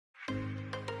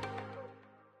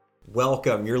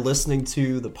Welcome. You're listening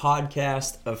to the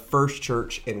podcast of First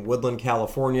Church in Woodland,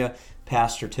 California,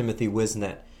 Pastor Timothy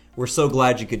Wisnet. We're so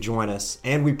glad you could join us,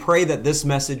 and we pray that this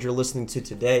message you're listening to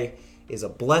today is a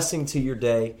blessing to your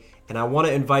day. And I want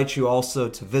to invite you also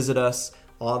to visit us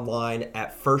online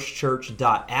at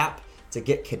firstchurch.app to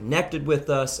get connected with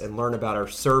us and learn about our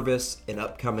service and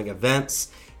upcoming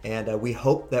events. And we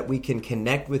hope that we can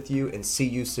connect with you and see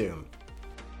you soon.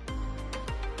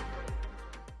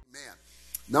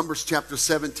 Numbers chapter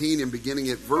 17 and beginning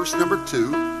at verse number 2.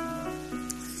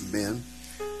 Amen.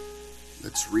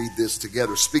 Let's read this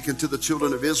together. Speak unto the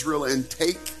children of Israel and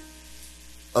take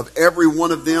of every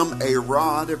one of them a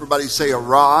rod. Everybody say a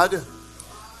rod.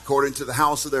 According to the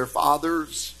house of their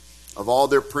fathers. Of all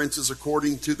their princes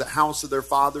according to the house of their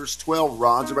fathers. 12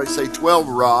 rods. Everybody say 12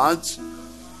 rods.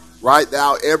 Write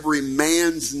thou every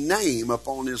man's name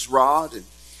upon his rod. And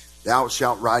thou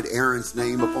shalt write Aaron's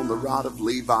name upon the rod of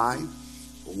Levi.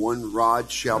 One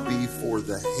rod shall be for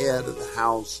the head of the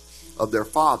house of their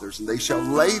fathers, and they shall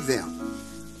lay them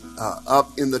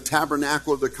up in the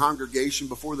tabernacle of the congregation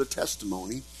before the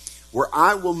testimony, where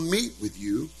I will meet with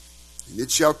you. And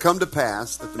it shall come to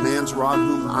pass that the man's rod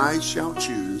whom I shall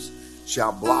choose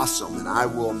shall blossom, and I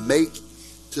will make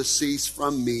to cease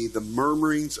from me the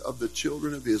murmurings of the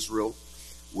children of Israel,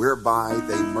 whereby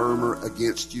they murmur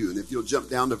against you. And if you'll jump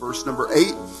down to verse number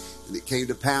 8. And it came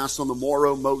to pass on the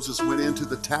morrow, Moses went into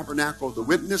the tabernacle of the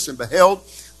witness and beheld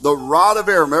the rod of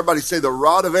Aaron. Everybody say the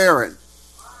rod of Aaron.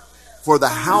 For the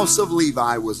house of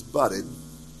Levi was budded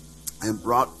and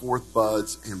brought forth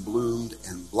buds and bloomed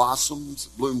blossoms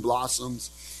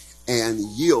and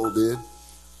yielded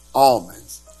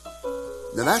almonds.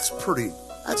 Now that's pretty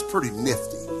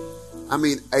nifty. I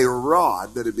mean, a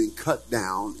rod that had been cut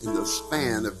down in the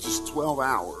span of just 12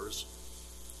 hours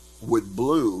would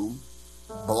bloom,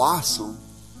 blossom,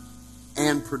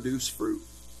 and produce fruit.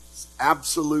 It's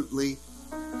absolutely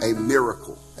a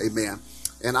miracle. Amen.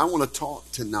 And I want to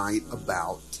talk tonight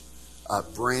about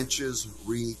branches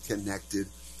reconnected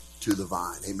to the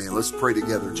vine. Amen. Let's pray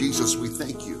together. Jesus, we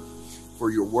thank you for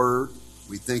your word.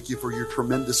 We thank you for your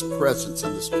tremendous presence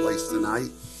in this place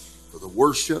tonight, for the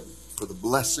worship, for the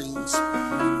blessings,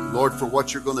 Lord, for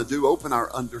what you're going to do. Open our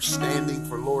understanding,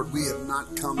 for Lord, we have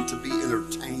not come to be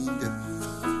entertained,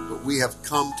 but we have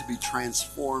come to be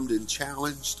transformed and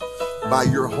challenged by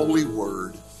your holy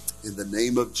word. In the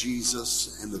name of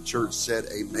Jesus, and the church said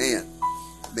amen.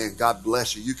 Amen. God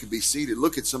bless you. You can be seated.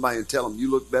 Look at somebody and tell them, you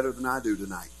look better than I do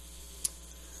tonight.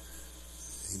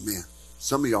 Amen.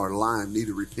 Some of y'all are lying, need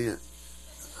to repent.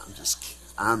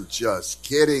 I'm just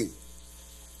kidding.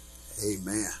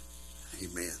 Amen.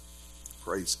 Amen.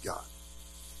 Praise God.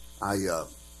 I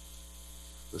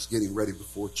was getting ready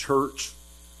before church,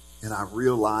 and I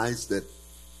realized that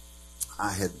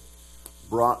I had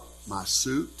brought my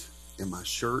suit and my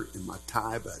shirt and my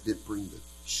tie, but I didn't bring the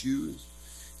shoes.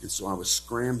 And so I was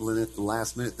scrambling at the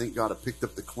last minute. Thank God I picked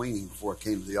up the cleaning before I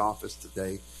came to the office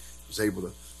today. I was able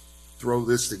to throw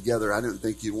this together. I didn't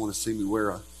think you'd want to see me wear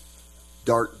a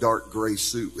dark gray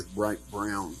suit with bright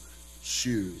brown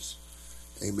shoes.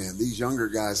 Amen. These younger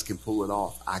guys can pull it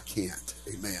off. I can't.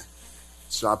 Amen.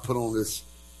 So I put on this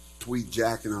tweed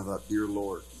jacket, and I thought, dear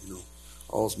Lord,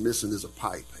 all's missing is a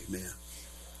pipe. Amen.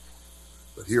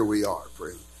 But here we are.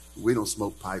 We don't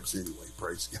smoke pipes anyway.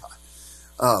 Praise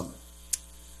God.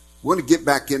 We want to get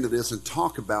back into this and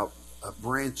talk about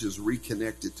branches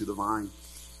reconnected to the vine.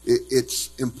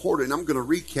 It's important. I'm going to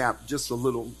recap just a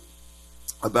little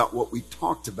about what we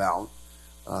talked about.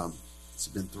 It's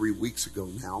been 3 weeks ago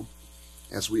now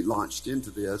as we launched into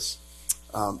this.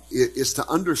 It is to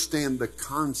understand the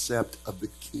concept of the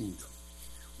kingdom.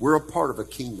 We're a part of a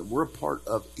kingdom. We're a part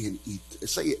of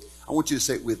say it. I want you to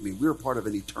say it with me. We're a part of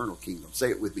an eternal kingdom. Say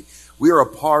it with me. We are a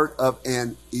part of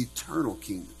an eternal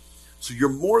kingdom. So you're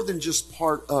more than just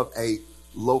part of a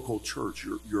local church.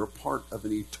 You're a part of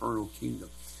an eternal kingdom.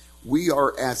 We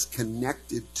are as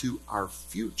connected to our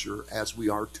future as we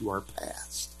are to our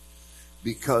past,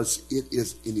 because it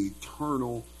is an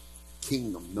eternal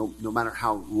kingdom. No matter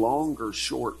how long or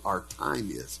short our time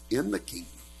is in the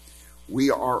kingdom, we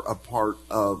are a part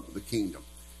of the kingdom.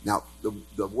 Now,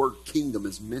 the word kingdom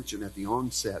is mentioned at the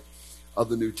onset of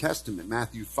the New Testament.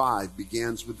 Matthew 5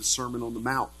 begins with the Sermon on the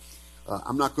Mount.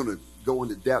 I'm not going to go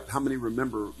into depth. How many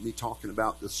remember me talking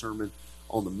about the Sermon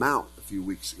on the Mount a few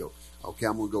weeks ago? Okay,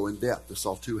 I'm going to go in depth. I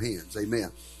saw two hands.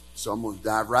 Amen. So I'm going to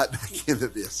dive right back into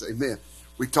this. Amen.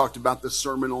 We talked about the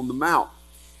Sermon on the Mount.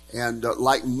 And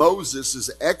like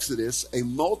Moses' Exodus, a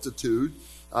multitude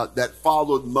that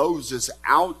followed Moses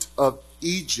out of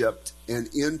Egypt and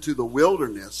into the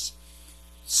wilderness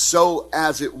So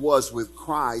as it was with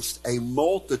Christ, a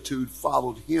multitude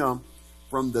followed him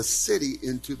from the city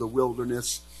into the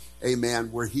wilderness,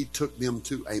 amen, where he took them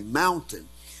to a mountain.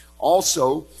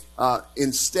 Also,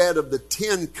 instead of the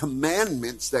 10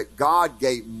 commandments that God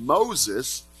gave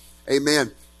Moses,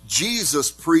 amen, Jesus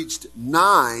preached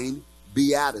 9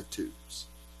 beatitudes.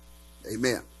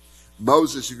 Amen.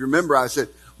 Moses, you remember I said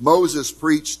Moses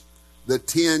preached the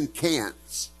 10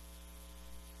 can'ts,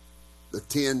 the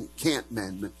 10 can't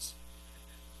commandments,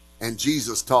 and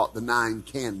Jesus taught the 9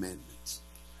 can commandments.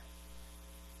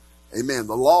 Amen.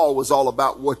 The law was all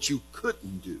about what you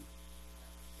couldn't do.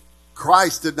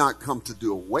 Christ did not come to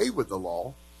do away with the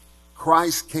law.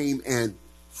 Christ came and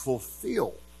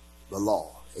fulfilled the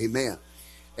law. Amen.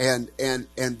 And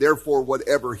therefore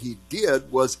whatever he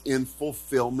did was in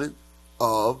fulfillment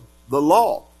of the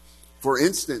law. For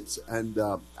instance, and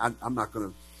I'm not going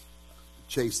to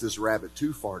chase this rabbit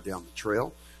too far down the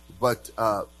trail, but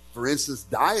for instance,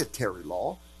 dietary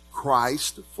law,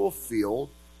 Christ fulfilled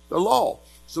the law.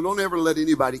 So don't ever let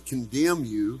anybody condemn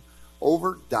you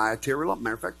over dietary law.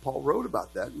 Matter of fact, Paul wrote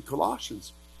about that in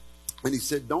Colossians. And he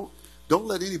said, don't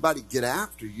let anybody get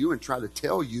after you and try to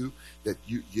tell you that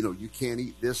you can't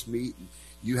eat this meat and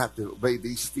you have to obey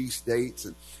these feast dates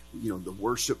and the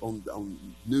worship on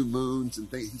new moons and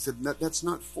things. He said, that's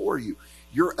not for you.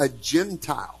 You're a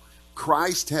Gentile.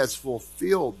 Christ has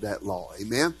fulfilled that law.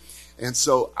 Amen. And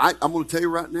so I'm going to tell you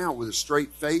right now, with a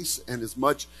straight face and as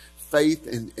much faith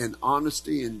and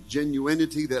honesty and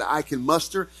genuinity that I can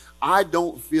muster, I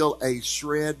don't feel a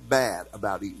shred bad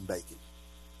about eating bacon.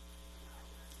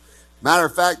 Matter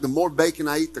of fact, the more bacon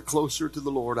I eat, the closer to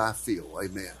the Lord I feel.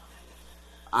 Amen.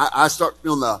 I start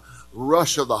feeling the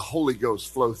rush of the Holy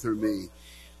Ghost flow through me.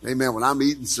 Amen. When I'm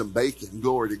eating some bacon,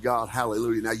 glory to God.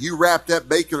 Hallelujah. Now you wrap that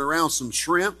bacon around some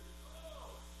shrimp.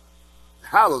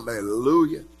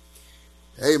 Hallelujah.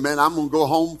 Amen. I'm going to go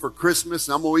home for Christmas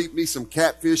and I'm going to eat me some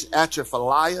catfish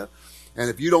atchafalaya. And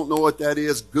if you don't know what that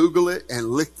is, Google it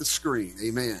and lick the screen.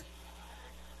 Amen.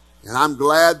 And I'm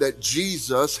glad that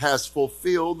Jesus has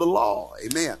fulfilled the law.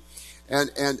 Amen.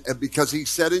 And because he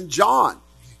said in John,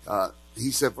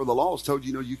 he said, for the law has told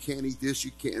you, you can't eat this,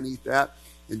 you can't eat that.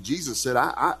 And Jesus said,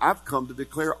 I've come to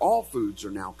declare all foods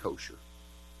are now kosher.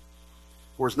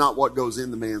 For it's not what goes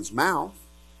in the man's mouth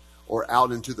or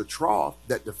out into the trough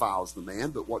that defiles the man,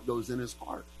 but what goes in his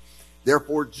heart.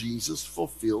 Therefore, Jesus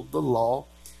fulfilled the law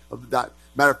of the diet.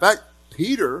 Matter of fact,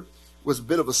 Peter was a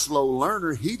bit of a slow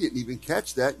learner. He didn't even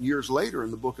catch that years later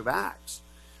in the book of Acts.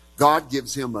 God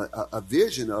gives him a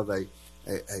vision of a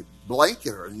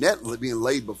blanket or a net being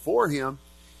laid before him,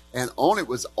 and on it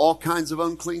was all kinds of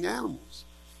unclean animals.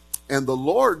 And the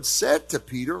Lord said to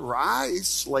Peter, rise,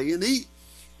 slay and eat.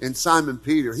 And Simon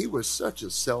Peter, he was such a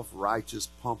self-righteous,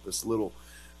 pompous little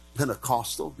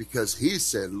Pentecostal, because he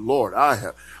said, Lord, I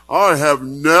have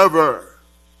never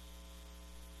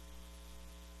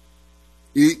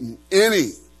eaten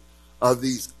any of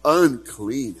these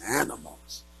unclean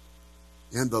animals.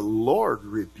 And the Lord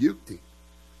rebuked him.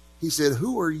 He said,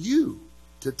 who are you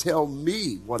to tell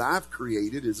me what I've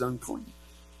created is unclean?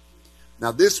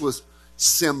 Now this was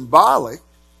symbolic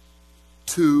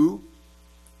to,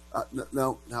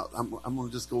 now I'm going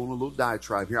to just go on a little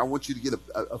diatribe here. I want you to get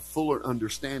a fuller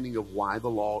understanding of why the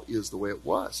law is the way it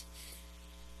was.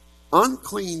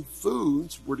 Unclean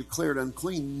foods were declared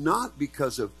unclean not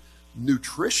because of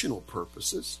nutritional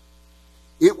purposes.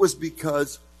 It was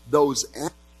because those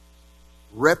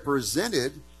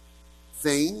represented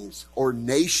things or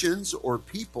nations or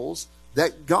peoples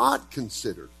that God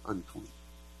considered unclean.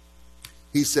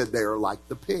 He said they are like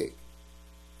the pig.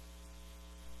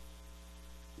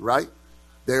 Right?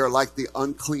 They are like the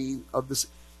unclean of the sea.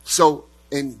 So,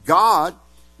 and God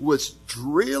was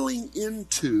drilling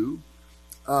into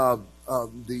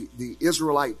the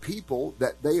Israelite people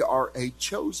that they are a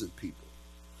chosen people,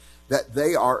 that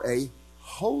they are a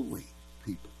holy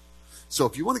people. So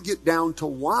if you want to get down to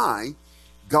why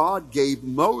God gave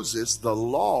Moses the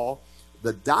law,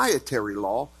 the dietary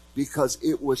law, because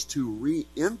it was to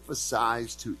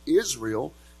re-emphasize to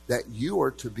Israel that you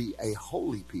are to be a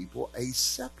holy people, a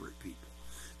separate people.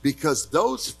 Because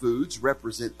those foods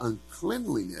represent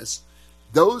uncleanliness.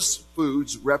 Those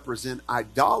foods represent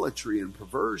idolatry and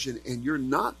perversion, and you're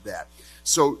not that.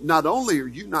 So not only are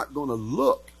you not going to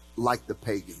look like the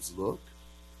pagans looked,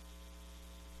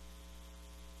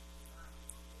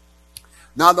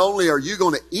 not only are you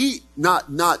going to eat, not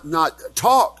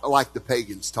talk like the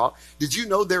pagans talk. Did you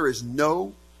know there is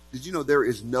no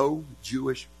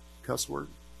Jewish cuss word?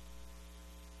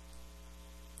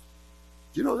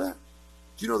 Do you know that?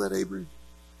 Do you know that, Abraham?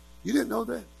 You didn't know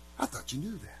that? I thought you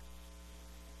knew that.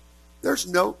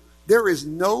 There is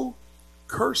no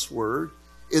curse word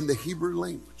in the Hebrew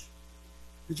language.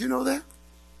 Did you know that?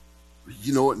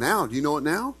 You know it now. Do you know it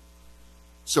now?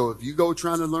 So if you go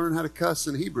trying to learn how to cuss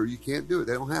in Hebrew, you can't do it.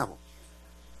 They don't have them.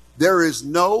 There is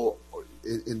no,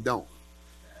 and don't.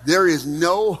 There is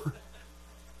no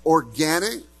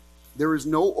organic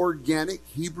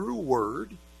Hebrew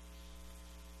word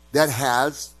that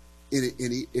has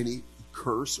any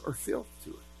curse or filth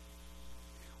to it.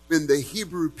 When the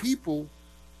Hebrew people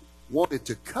wanted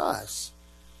to cuss,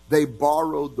 they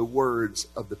borrowed the words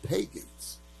of the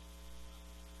pagans.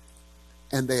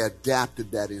 And they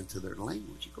adapted that into their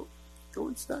language. Go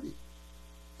and study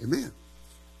it. Amen.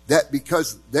 That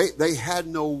because they had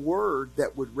no word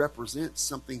that would represent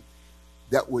something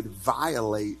that would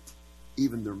violate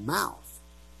even their mouth.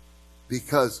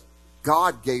 Because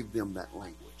God gave them that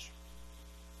language.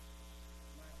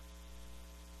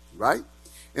 Right?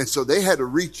 And so they had to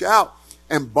reach out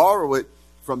and borrow it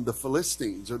from the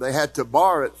Philistines, or they had to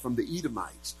borrow it from the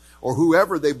Edomites, or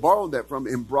whoever they borrowed that from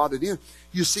and brought it in.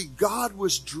 You see, God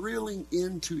was drilling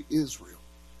into Israel.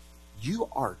 You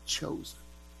are chosen.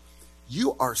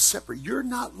 You are separate. You're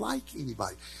not like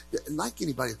anybody.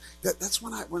 That's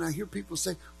when I hear people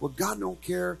say, well, God don't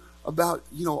care about,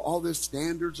 all this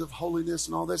standards of holiness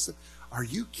and all this. Are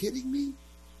you kidding me?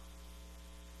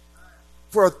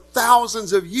 For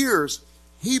thousands of years,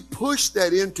 he pushed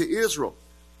that into Israel.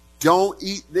 Don't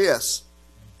eat this.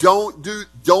 Don't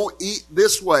eat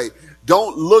this way.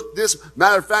 Don't look this.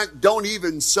 Matter of fact, don't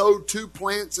even sow two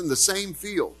plants in the same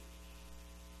field.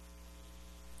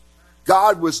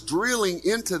 God was drilling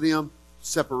into them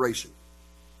separation.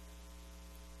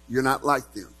 You're not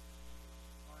like them.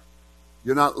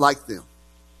 You're not like them.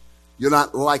 You're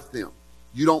not like them.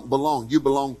 You don't belong. You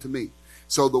belong to me.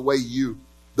 So the way you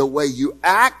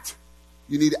act,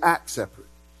 you need to act separate.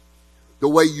 The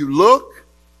way you look,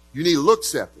 you need to look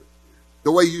separate.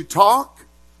 The way you talk,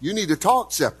 you need to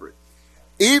talk separate.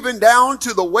 Even down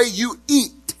to the way you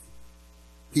eat,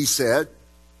 he said,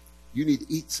 you need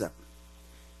to eat separate.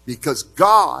 Because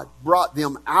God brought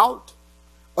them out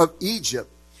of Egypt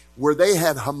where they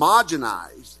had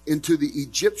homogenized into the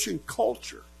Egyptian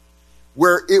culture,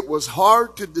 where it was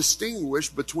hard to distinguish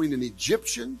between an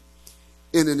Egyptian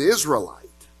and an Israelite.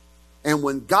 And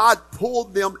when God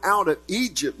pulled them out of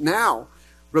Egypt, now,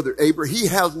 Brother Aber, he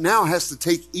now has to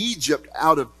take Egypt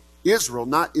out of Israel,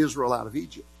 not Israel out of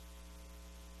Egypt.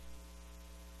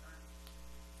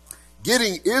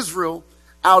 Getting Israel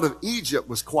out of Egypt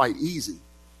was quite easy.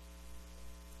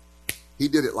 He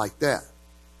did it like that.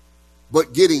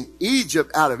 But getting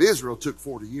Egypt out of Israel took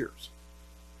 40 years.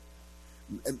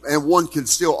 And one can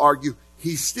still argue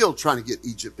he's still trying to get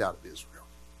Egypt out of Israel.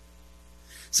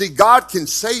 See, God can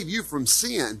save you from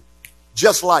sin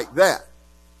just like that.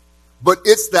 But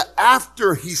it's the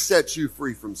after he sets you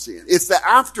free from sin. It's the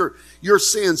after your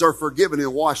sins are forgiven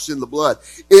and washed in the blood.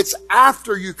 It's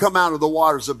after you come out of the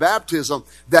waters of baptism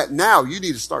that now you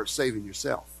need to start saving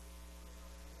yourself.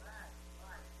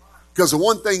 Because the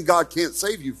one thing God can't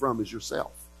save you from is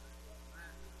yourself.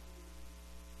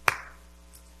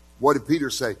 What did Peter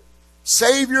say?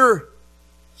 Save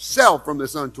yourself from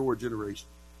this untoward generation.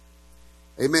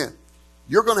 Amen.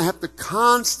 You're going to have to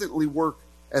constantly work,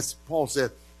 as Paul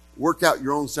said, work out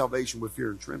your own salvation with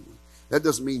fear and trembling. That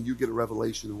doesn't mean you get a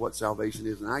revelation of what salvation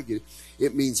is and I get it.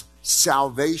 It means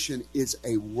salvation is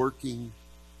a working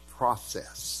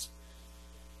process.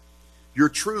 You're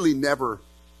truly never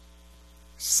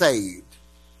saved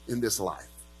in this life,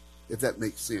 if that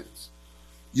makes sense.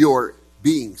 You're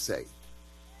being saved,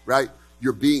 right?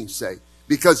 You're being saved.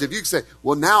 Because if you say,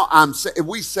 well, now I'm saved, if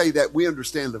we say that, we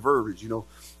understand the verbiage,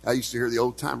 I used to hear the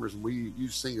old timers, and we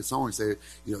used to sing a song and say,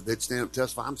 they'd stand up and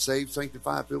testify, I'm saved,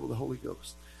 sanctified, filled with the Holy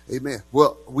Ghost. Amen.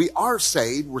 Well, we are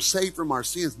saved. We're saved from our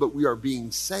sins, but we are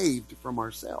being saved from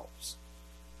ourselves.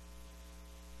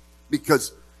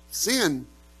 Because sin,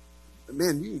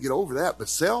 man, you can get over that, but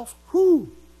self,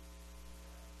 whoo.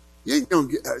 You ain't gonna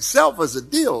get, self is a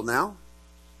deal now.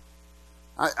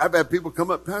 I've had people come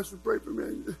up, Pastor, pray for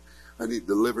me. I need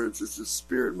deliverance. It's the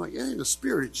spirit. I'm like, it ain't a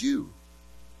spirit, it's you.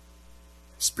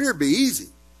 Spirit be easy.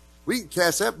 We can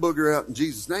cast that booger out in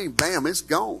Jesus' name. Bam, it's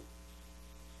gone.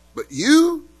 But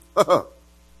you,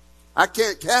 I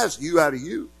can't cast you out of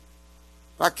you.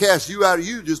 If I cast you out of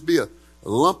you, just be a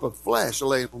lump of flesh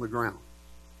laying on the ground.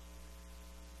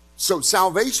 So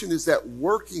salvation is that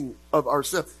working of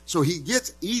ourselves. So he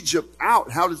gets Egypt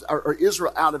out. Or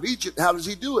Israel out of Egypt. How does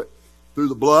he do it? Through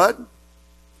the blood,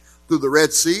 through the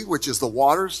Red Sea, which is the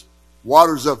waters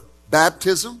of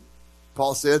baptism.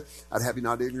 Paul said, I'd have you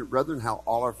not ignorant, brethren, how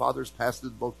all our fathers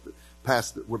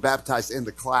were baptized in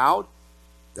the cloud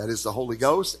That is the Holy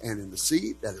Ghost, and in the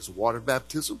sea, that is water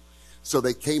baptism. So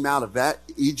they came out of that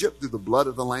Egypt through the blood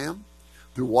of the Lamb,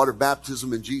 through water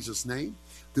baptism in Jesus' name,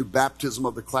 through baptism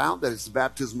of the cloud, that is the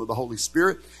baptism of the Holy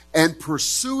Spirit, and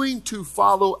pursuing to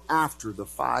follow after the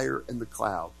fire and the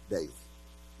cloud daily.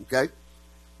 Okay?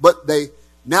 But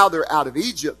now they're out of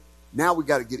Egypt. Now we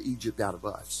got to get Egypt out of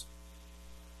us.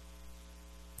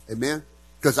 Amen?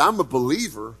 Because I'm a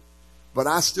believer, but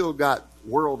I still got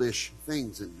worldish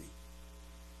things in me.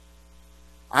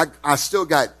 I still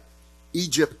got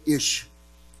Egypt-ish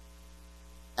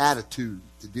attitude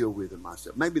to deal with in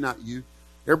myself. Maybe not you.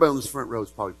 Everybody on this front row is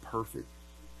probably perfect.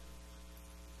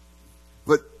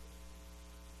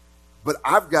 But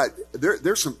I've got,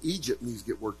 there's some Egypt needs to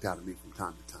get worked out of me from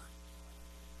time to time.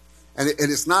 And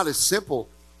it's not as simple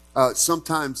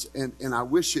sometimes, and I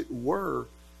wish it were,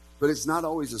 but it's not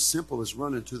always as simple as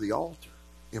running to the altar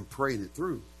and praying it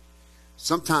through.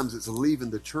 Sometimes it's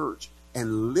leaving the church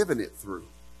and living it through.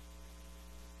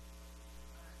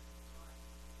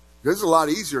 It's a lot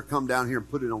easier to come down here and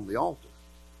put it on the altar.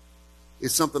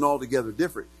 It's something altogether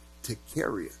different to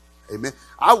carry it. Amen.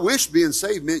 I wish being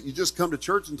saved meant you just come to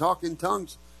church and talk in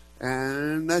tongues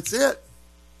and that's it.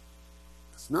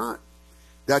 It's not.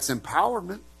 That's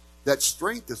empowerment. That's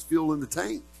strength. That's fuel in the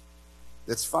tank.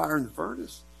 That's fire in the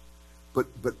furnace. But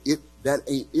that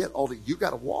ain't it. You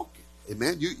got to walk it.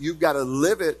 Amen. You've got to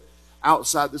live it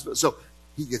outside this. So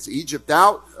he gets Egypt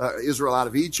out, Israel out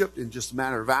of Egypt in just a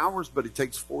matter of hours, but it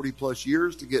takes 40 plus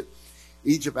years to get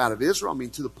Egypt out of Israel. I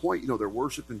mean, to the point, they're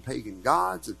worshiping pagan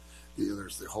gods, and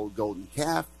there's the whole golden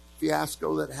calf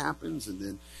fiasco that happens. And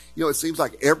then, it seems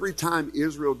like every time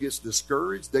Israel gets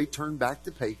discouraged, they turn back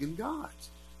to pagan gods.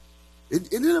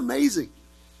 Isn't it amazing?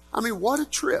 I mean, what a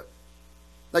trip.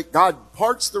 Like God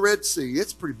parts the Red Sea.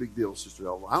 It's a pretty big deal, Sister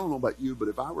Elva. I don't know about you, but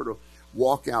if I were to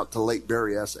walk out to Lake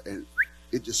Berryessa and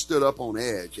it just stood up on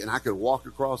edge and I could walk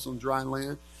across on dry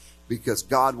land because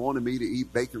God wanted me to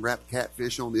eat bacon-wrapped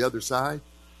catfish on the other side,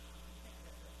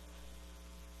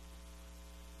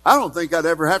 I don't think I'd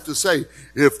ever have to say,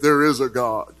 if there is a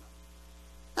God.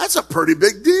 That's a pretty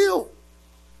big deal.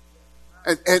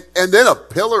 And then a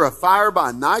pillar of fire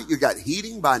by night. You got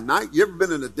heating by night. You ever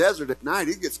been in a desert at night?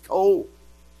 It gets cold.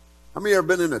 How many ever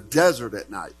been in a desert at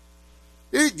night?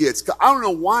 It gets cold. I don't know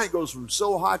why it goes from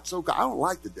so hot to so cold. I don't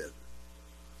like the desert.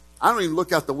 I don't even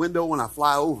look out the window when I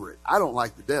fly over it. I don't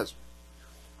like the desert.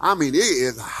 I mean, it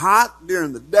is hot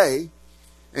during the day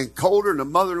and colder than a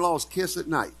mother-in-law's kiss at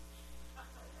night.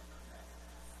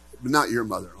 But not your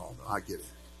mother-in-law, though. I get it.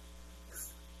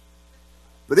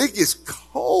 But it gets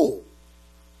cold.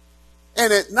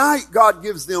 And at night, God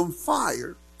gives them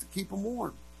fire to keep them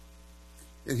warm.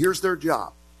 And here's their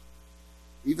job.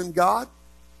 Even God,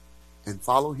 and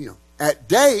follow Him. At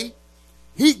day,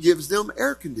 He gives them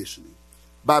air conditioning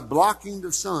by blocking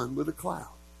the sun with a cloud.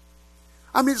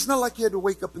 I mean, it's not like you had to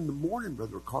wake up in the morning,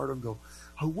 Brother Ricardo, and go,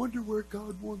 I wonder where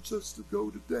God wants us to go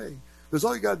today. Because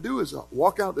all you got to do is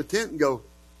walk out the tent and go,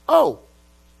 oh,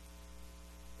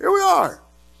 here we are.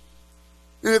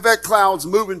 And if that cloud's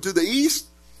moving to the east,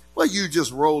 well, you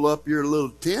just roll up your little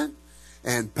tent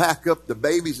and pack up the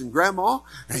babies and grandma,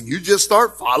 and you just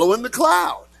start following the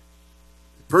cloud.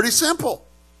 Pretty simple.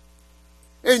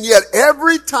 And yet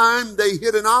every time they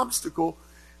hit an obstacle,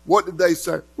 what did they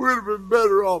say? We'd have been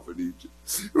better off in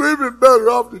Egypt. We'd have been better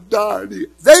off to die in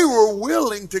Egypt. They were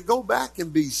willing to go back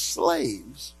and be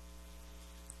slaves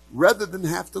rather than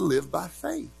have to live by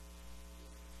faith.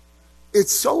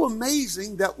 It's so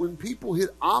amazing that when people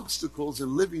hit obstacles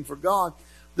in living for God,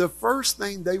 the first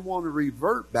thing they want to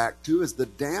revert back to is the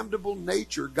damnable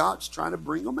nature God's trying to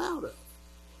bring them out of.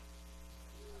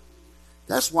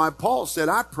 That's why Paul said,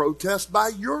 I protest by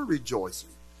your rejoicing.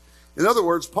 In other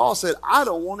words, Paul said, I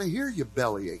don't want to hear you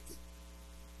belly aching.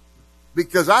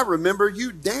 Because I remember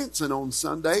you dancing on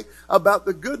Sunday about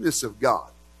the goodness of God.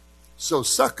 So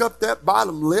suck up that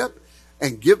bottom lip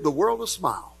and give the world a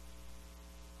smile.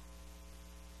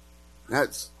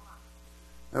 That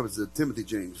was the Timothy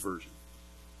James version.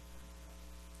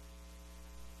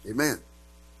 Amen.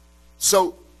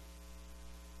 So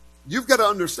you've got to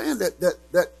understand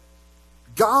that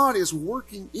God is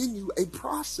working in you a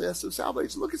process of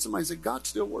salvation. Look at somebody and say, God's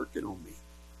still working on me.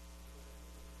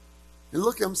 And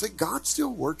look at them and say, God's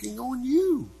still working on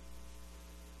you.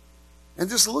 And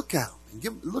just look at them.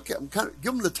 And look at them.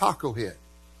 Give them the taco head.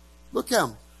 Look at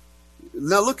them.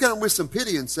 Now look at them with some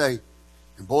pity and say,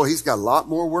 and boy, he's got a lot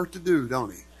more work to do,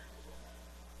 don't he?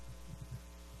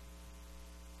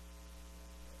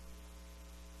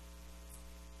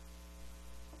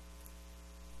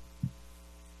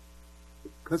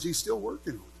 Because he's still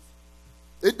working on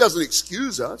it. It doesn't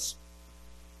excuse us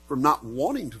from not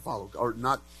wanting to follow God or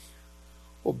not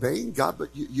obeying God, but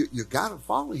you got to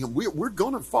follow him. We're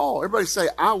going to fall. Everybody say,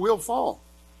 I will fall,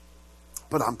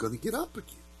 but I'm going to get up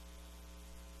again.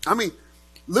 I mean,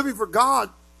 living for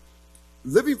God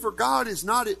is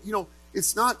not,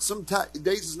 it's not some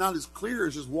days it's not as clear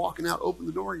as just walking out, open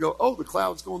the door and go, oh, the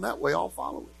cloud's going that way, I'll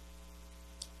follow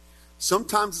it.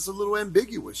 Sometimes it's a little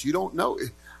ambiguous. You don't know.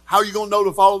 How are you going to know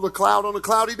to follow the cloud on a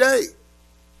cloudy day?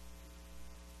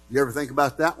 You ever think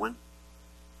about that one?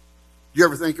 You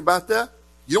ever think about that?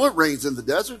 You know it rains in the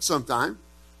desert sometime.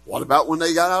 What about when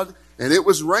they got out and it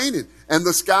was raining and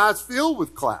the sky's filled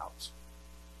with clouds?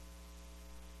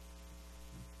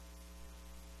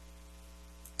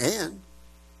 And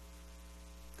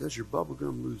does your bubble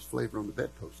gum lose flavor on the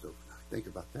bedpost overnight? Think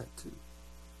about that too.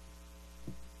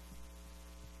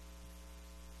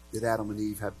 Did Adam and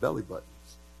Eve have belly buttons?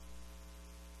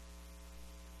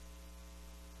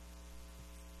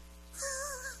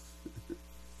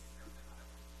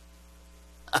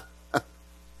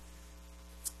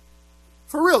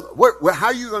 For real, how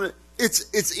are you going to...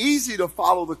 It's easy to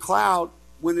follow the cloud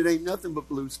when it ain't nothing but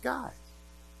blue skies.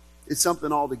 It's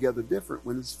something altogether different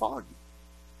when it's foggy.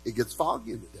 It gets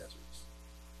foggy in the deserts.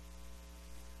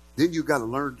 Then you got to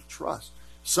learn to trust.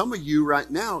 Some of you right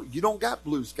now, you don't got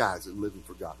blue skies and living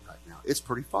for God right now. It's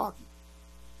pretty foggy.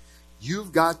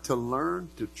 You've got to learn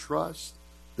to trust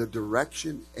the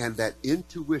direction and that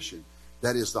intuition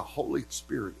that is the Holy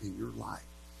Spirit in your life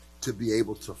to be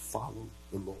able to follow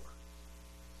the Lord.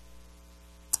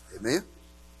 Amen?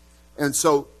 And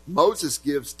so Moses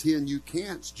gives 10 you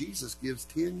can'ts. Jesus gives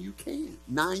 10 you can.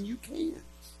 9 you cans.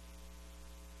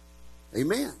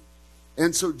 Amen.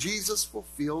 And so Jesus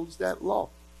fulfills that law.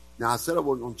 Now, I said I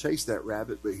wasn't going to chase that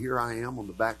rabbit, but here I am on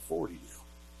the back 40 now.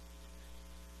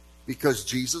 Because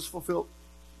Jesus fulfilled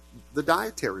the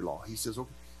dietary law. He says, okay,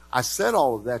 I said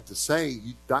all of that to say,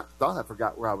 you thought I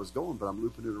forgot where I was going, but I'm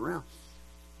looping it around.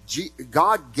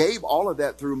 God gave all of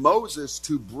that through Moses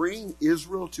to bring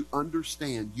Israel to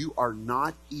understand you are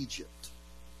not Egypt.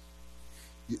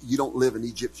 You don't live in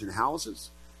Egyptian houses.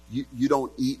 You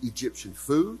don't eat Egyptian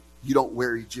food. You don't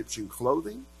wear Egyptian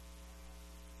clothing.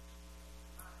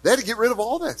 They had to get rid of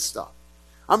all that stuff.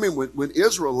 I mean, when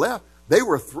Israel left, they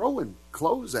were throwing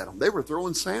clothes at them. They were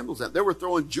throwing sandals at them. They were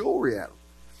throwing jewelry at them.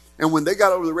 And when they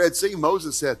got over the Red Sea,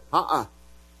 Moses said,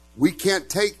 we can't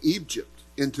take Egypt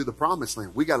into the promised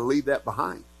land. We got to leave that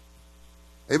behind.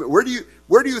 Amen. Where do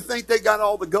you think they got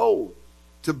all the gold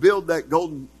to build that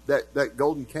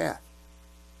golden calf?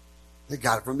 They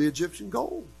got it from the Egyptian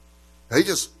gold. They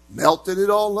just melted it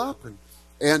all up.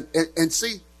 And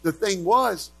see, the thing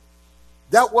was,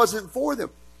 that wasn't for them.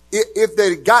 If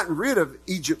they'd had gotten rid of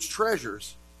Egypt's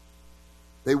treasures,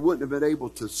 they wouldn't have been able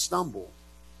to stumble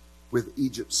with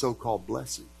Egypt's so-called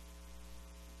blessing.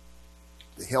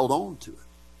 They held on to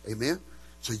it. Amen?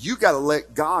 So you got to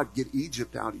let God get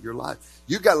Egypt out of your life.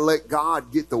 You got to let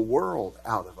God get the world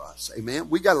out of us. Amen?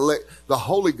 We got to let the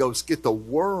Holy Ghost get the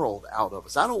world out of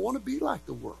us. I don't want to be like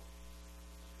the world.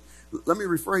 Let me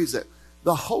rephrase that.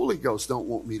 The Holy Ghost don't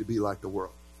want me to be like the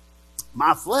world.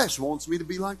 My flesh wants me to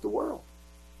be like the world.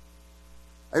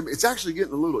 It's actually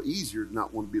getting a little easier to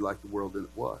not want to be like the world than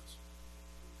it was.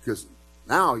 Because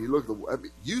now you look at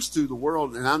used to the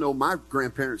world, and I know my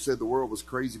grandparents said the world was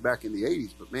crazy back in the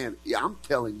 80s, but man, I'm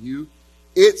telling you,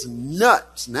 it's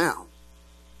nuts now.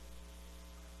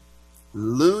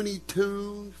 Looney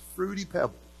Tunes, Fruity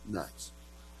Pebble nuts.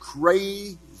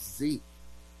 Crazy.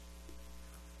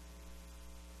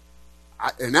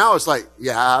 And now it's like,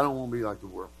 I don't want to be like the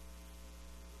world.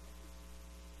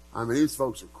 I mean, these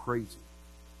folks are crazy.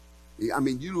 I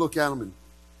mean, you look at them and,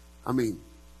 I mean,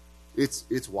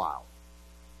 it's wild.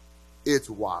 It's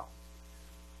wild.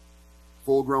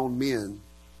 Full-grown men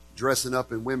dressing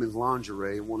up in women's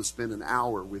lingerie and want to spend an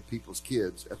hour with people's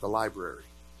kids at the library.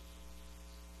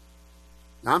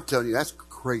 Now, I'm telling you, that's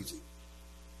crazy.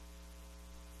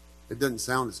 It doesn't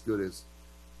sound as good as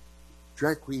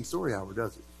Drag Queen Story Hour,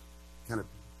 does it? Kind of.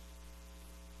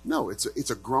 No, it's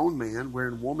a grown man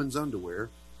wearing woman's underwear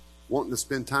wanting to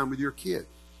spend time with your kid.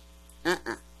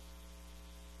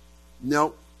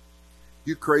 Nope.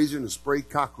 You're crazier than a sprayed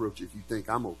cockroach if you think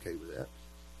I'm okay with that.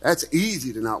 That's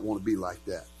easy to not want to be like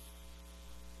that.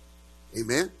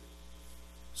 Amen?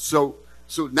 So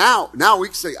now we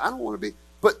can say, I don't want to be,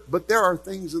 but there are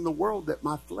things in the world that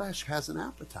my flesh has an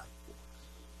appetite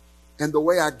for. And the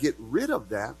way I get rid of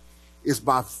that is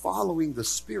by following the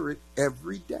Spirit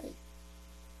every day.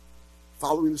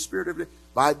 Following the Spirit every day.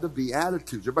 By the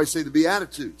Beatitudes. Everybody say the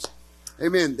Beatitudes.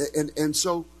 Amen. And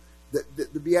so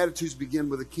the Beatitudes begin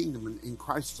with a kingdom, and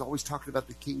Christ is always talking about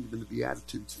the kingdom and the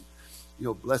Beatitudes.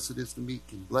 blessed is the meek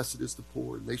and blessed is the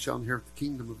poor, and they shall inherit the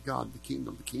kingdom of God, the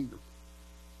kingdom.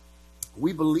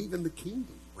 We believe in the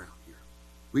kingdom around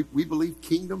here. We believe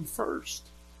kingdom first.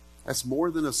 That's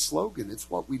more than a slogan. It's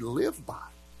what we live by.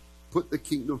 Put the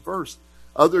kingdom first.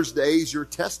 Others days you're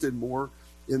tested more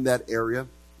in that area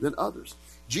than others.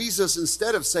 Jesus,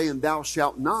 instead of saying thou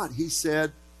shalt not, he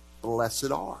said,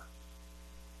 blessed are.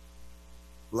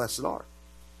 Blessed are.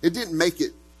 It didn't make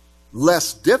it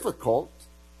less difficult.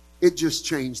 It just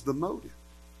changed the motive.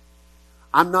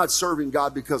 I'm not serving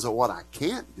God because of what I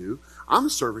can't do. I'm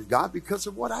serving God because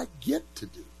of what I get to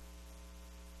do.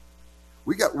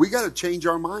 We got to change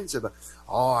our mindset.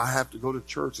 I have to go to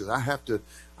churches. I have to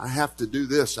do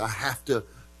this. I have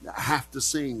to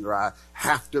sing, or I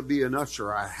have to be an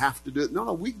usher. I have to do it.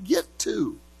 No, we get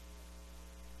to.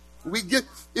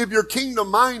 If you're kingdom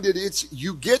minded, it's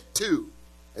you get to.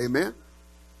 Amen.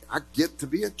 I get to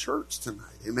be at church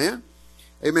tonight. Amen.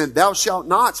 Amen. Thou shalt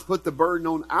not put the burden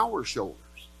on our shoulders.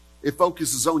 It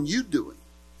focuses on you doing.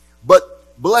 But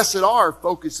blessed are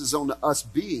focuses on us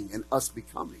being and us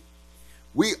becoming.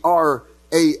 We are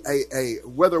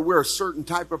whether we're a certain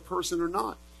type of person or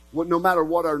not, no matter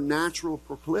what our natural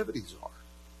proclivities are,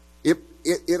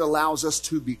 it allows us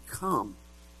to become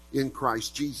in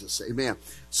Christ Jesus. Amen.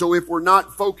 So if we're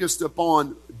not focused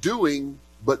upon doing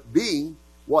but being,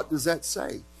 what does that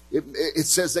say? It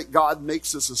says that God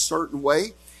makes us a certain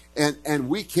way, and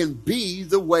we can be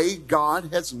the way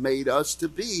God has made us to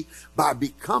be by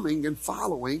becoming and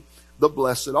following the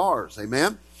blessed R's.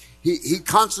 Amen. He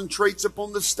concentrates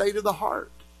upon the state of the heart.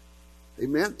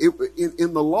 Amen.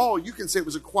 In the law, you can say it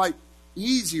was quite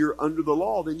easier under the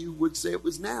law than you would say it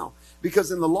was now.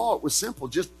 Because in the law, it was simple.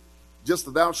 Just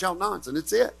the thou shalt nots, and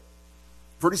it's it.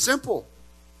 Pretty simple.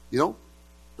 Don't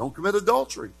commit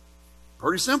adultery.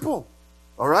 Pretty simple.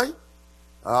 All right?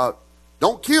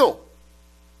 Don't kill.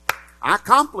 I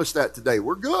accomplished that today.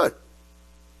 We're good.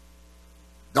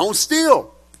 Don't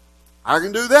steal. I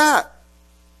can do that.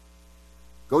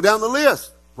 Go down the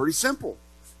list. Pretty simple.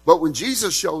 But when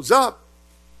Jesus shows up,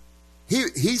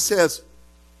 he says,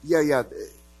 yeah,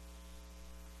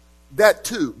 that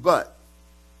too, but.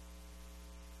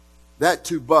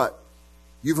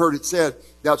 You've heard it said,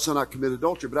 thou shalt not commit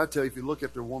adultery. But I tell you, if you look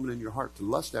after a woman in your heart to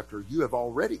lust after her, you have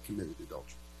already committed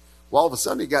adultery. Well, all of a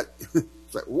sudden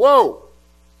it's like, whoa.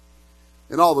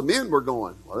 And all the men were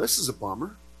going, well, this is a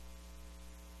bummer.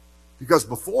 Because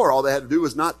before, all they had to do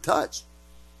was not touch.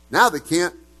 Now they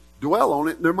can't dwell on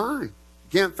it in their mind.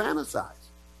 Can't fantasize.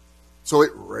 So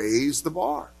it raised the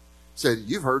bar. Said,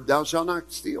 you've heard thou shalt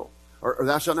not steal, or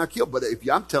thou shalt not kill. But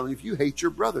I'm telling you, if you hate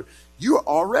your brother, you are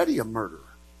already a murderer.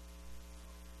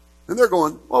 And they're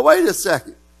going, well, wait a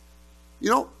second.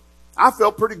 I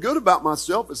felt pretty good about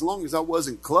myself as long as I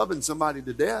wasn't clubbing somebody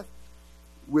to death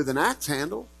with an axe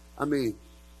handle. I mean,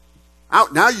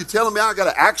 now you're telling me I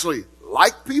got to actually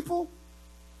like people?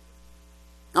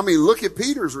 I mean, look at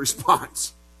Peter's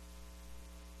response.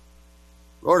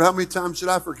 Lord, how many times should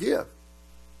I forgive?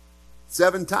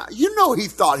 7 times. He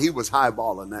thought he was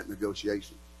highballing that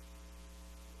negotiation.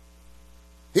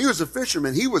 He was a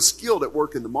fisherman. He was skilled at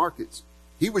working the markets.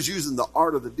 He was using the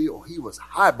art of the deal. He was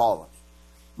highballing.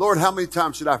 Lord, how many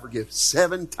times should I forgive?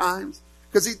 7 times?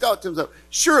 Because he thought to himself,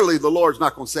 surely the Lord's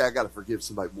not going to say I got to forgive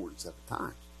somebody more than 7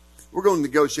 times. We're going to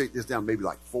negotiate this down maybe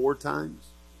like 4 times,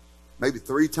 maybe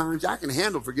 3 times. I can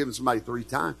handle forgiving somebody 3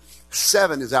 times.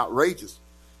 7 is outrageous.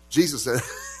 Jesus said,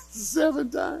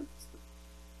 7 times.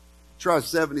 Try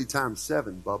 70 times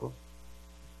 7, Bubba.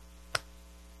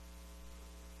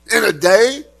 In a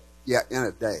day? Yeah, in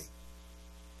a day.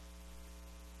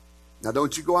 Now,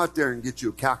 don't you go out there and get you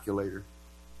a calculator.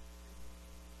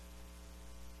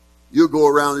 You'll go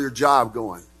around your job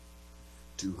going,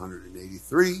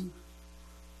 283,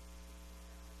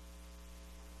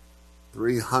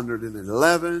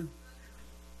 311.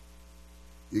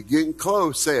 You're getting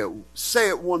close. Say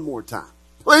it one more time.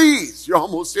 Please. You're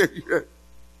almost there. You're at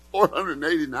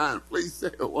 489. Please say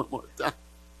it one more time.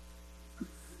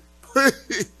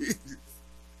 Please.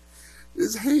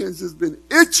 His hands has been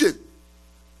itching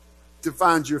to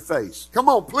find your face. Come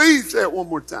on, please say it one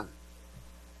more time.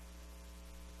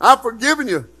 I've forgiven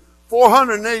you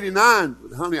 489.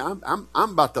 But honey, I'm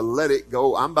about to let it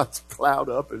go. I'm about to cloud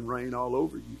up and rain all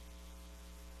over you.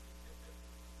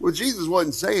 Well, Jesus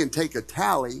wasn't saying take a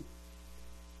tally.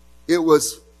 It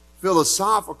was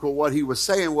philosophical. What he was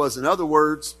saying was, in other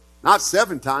words, not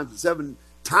 7 times, but 7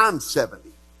 times 70.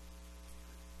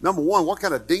 Number one, what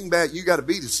kind of dingbat you got to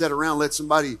be to sit around and let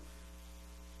somebody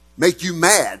make you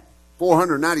mad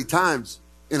 490 times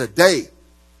in a day?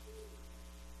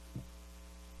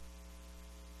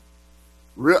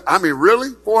 I mean, really?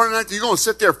 490? You're going to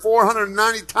sit there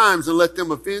 490 times and let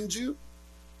them offend you?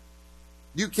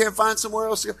 You can't find somewhere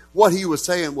else to go? What he was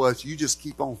saying was, you just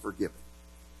keep on forgiving.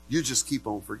 You just keep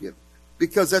on forgiving.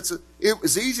 Because it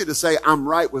was easy to say, I'm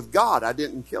right with God. I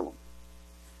didn't kill him.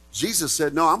 Jesus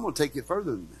said, no, I'm going to take it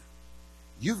further than that.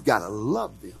 You've got to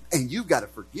love them and you've got to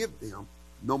forgive them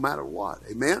no matter what.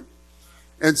 Amen?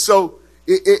 And so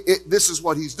this is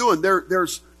what he's doing.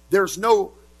 There's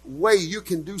no way you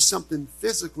can do something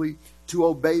physically to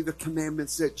obey the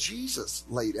commandments that Jesus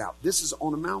laid out. This is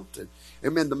on a mountain.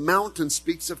 Amen. The mountain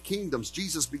speaks of kingdoms.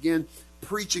 Jesus began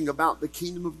preaching about the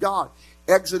kingdom of God.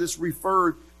 Exodus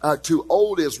referred to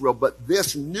old Israel, but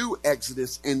this new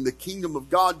Exodus and the kingdom of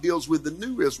God deals with the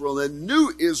new Israel. And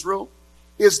new Israel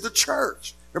is the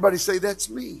church. Everybody say, that's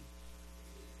me.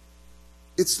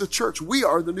 It's the church. We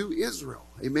are the new Israel.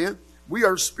 Amen. We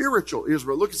are spiritual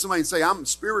Israel. Look at somebody and say, I'm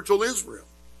spiritual Israel.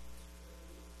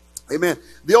 Amen.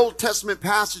 The Old Testament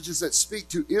passages that speak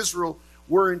to Israel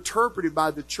were interpreted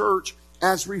by the church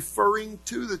as referring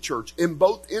to the church. In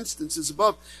both instances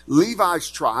above, Levi's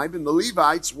tribe and the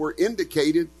Levites were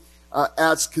indicated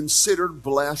as considered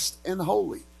blessed and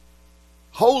holy.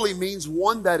 Holy means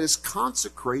one that is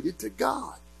consecrated to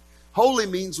God. Holy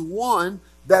means one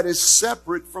that is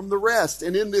separate from the rest.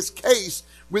 And in this case,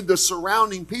 with the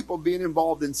surrounding people being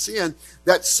involved in sin,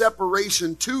 that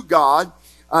separation to God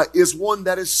is one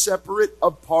that is separate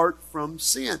apart from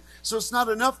sin. So it's not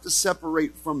enough to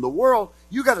separate from the world.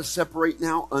 You got to separate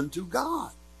now unto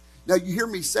God. Now you hear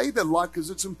me say that a lot because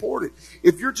it's important.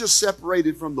 If you're just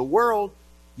separated from the world,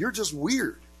 you're just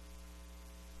weird.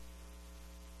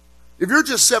 If you're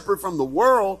just separate from the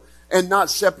world and not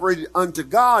separated unto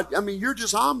God, I mean, you're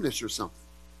just Amish or something.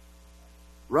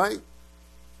 Right?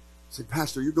 Say,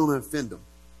 Pastor, you're going to offend them.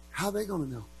 How are they going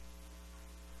to know?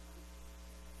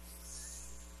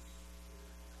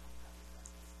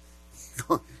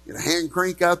 Get a hand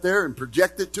crank out there and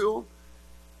project it to them.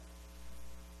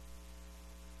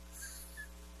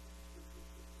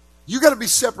 You got to be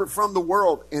separate from the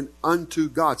world and unto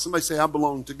God. Somebody say, I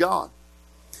belong to God.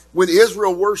 When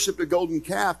Israel worshipped a golden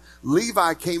calf,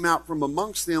 Levi came out from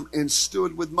amongst them and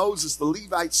stood with Moses. The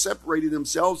Levites separated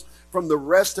themselves from the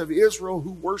rest of Israel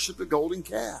who worshipped the golden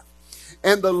calf.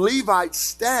 And the Levite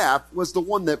staff was the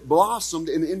one that blossomed,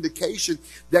 an indication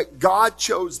that God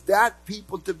chose that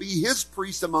people to be his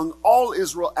priest among all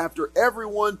Israel after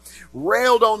everyone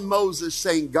railed on Moses,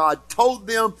 saying God told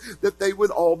them that they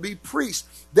would all be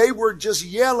priests. They were just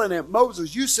yelling at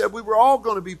Moses. You said we were all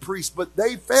going to be priests, but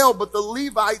they failed. But the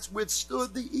Levites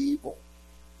withstood the evil.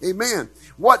 Amen.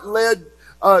 What led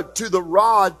to the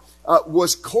rod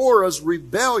was Korah's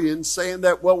rebellion, saying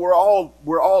that, well, we're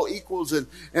all equals and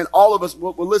all of us,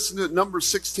 we'll listen to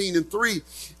Numbers 16:3.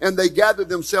 And they gathered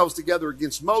themselves together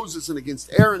against Moses and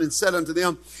against Aaron and said unto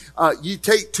them, ye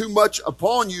take too much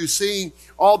upon you, seeing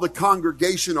all the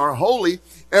congregation are holy,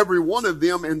 every one of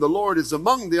them, and the Lord is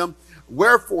among them.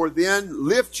 Wherefore then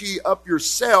lift ye up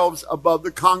yourselves above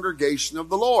the congregation of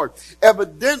the Lord.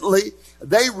 Evidently,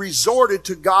 they resorted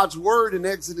to God's word in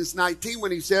Exodus 19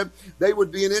 when he said they would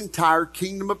be an entire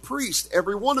kingdom of priests,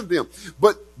 every one of them.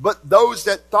 But those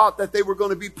that thought that they were going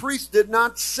to be priests did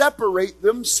not separate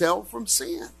themselves from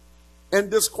sin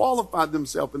and disqualified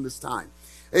themselves in this time.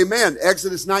 Amen.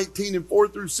 Exodus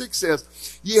 19:4-6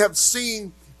 says, ye have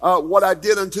seen what I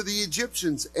did unto the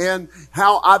Egyptians, and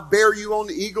how I bare you on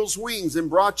the eagle's wings and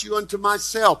brought you unto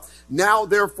myself. Now,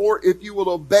 therefore, if you will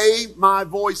obey my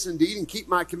voice indeed and keep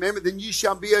my commandment, then ye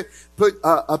shall be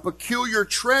a peculiar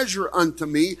treasure unto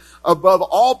me above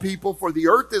all people, for the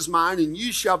earth is mine, and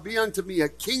ye shall be unto me a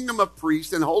kingdom of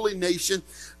priests and holy nation.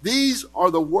 These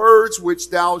are the words which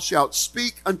thou shalt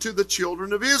speak unto the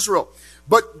children of Israel.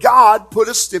 But God put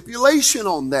a stipulation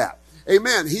on that.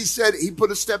 Amen. He said he put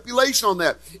a stipulation on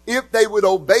that. If they would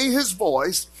obey his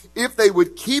voice, if they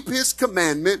would keep his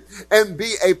commandment and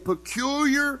be a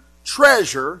peculiar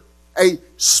treasure, a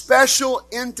special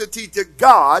entity to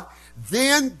God,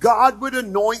 then God would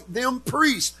anoint them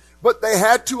priests. But they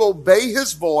had to obey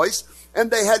his voice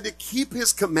and they had to keep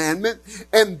his commandment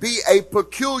and be a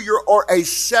peculiar or a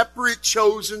separate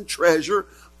chosen treasure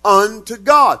unto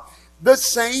God. The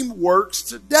same works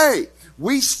today.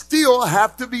 We still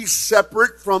have to be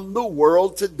separate from the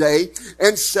world today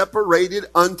and separated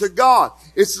unto God.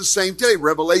 It's the same today.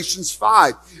 Revelations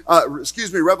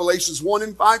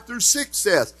 1:5-6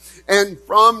 says, and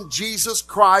from Jesus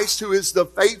Christ, who is the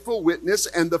faithful witness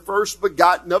and the first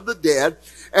begotten of the dead,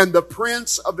 and the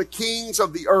prince of the kings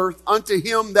of the earth, unto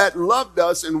him that loved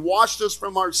us and washed us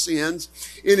from our sins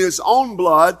in his own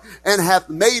blood, and hath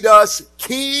made us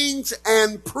kings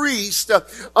and priests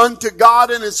unto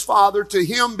God and his Father. Father. To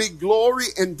him be glory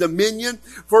and dominion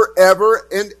forever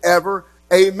and ever.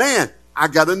 Amen. I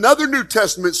got another New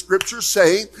Testament scripture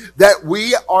saying that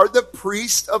we are the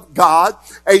priest of God,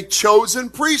 a chosen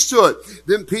priesthood.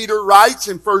 Then Peter writes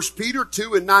in 1 Peter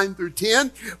 2 and 9 through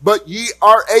 10, but ye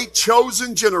are a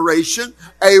chosen generation,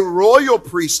 a royal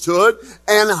priesthood,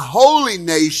 and holy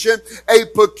nation, a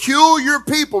peculiar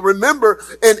people. Remember,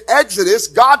 in Exodus,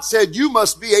 God said you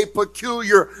must be a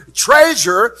peculiar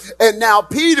treasure. And now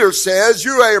Peter says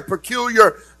you are a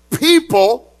peculiar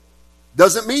people.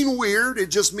 Doesn't mean weird,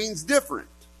 it just means different.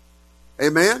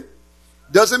 Amen?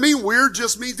 Doesn't mean weird,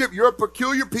 just means different. You're a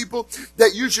peculiar people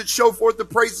that you should show forth the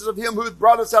praises of him who hath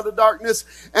brought us out of darkness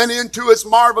and into his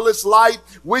marvelous light,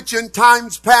 which in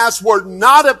times past were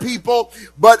not a people,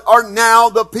 but are now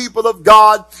the people of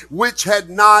God, which had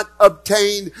not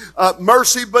obtained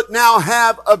mercy, but now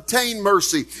have obtained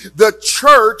mercy. The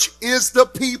church is the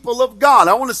people of God.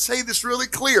 I want to say this really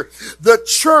clear. The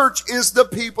church is the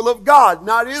people of God,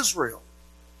 not Israel.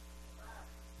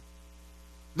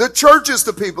 The church is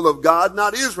the people of God,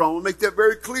 not Israel. I want to make that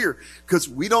very clear, because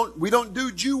we don't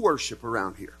do Jew worship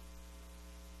around here.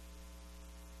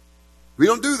 We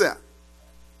don't do that.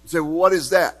 You say, well, what is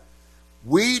that?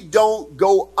 We don't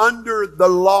go under the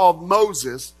law of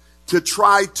Moses to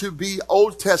try to be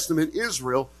Old Testament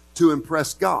Israel to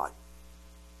impress God.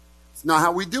 It's not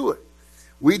how we do it.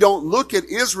 We don't look at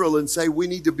Israel and say we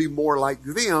need to be more like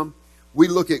them. We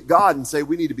look at God and say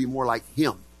we need to be more like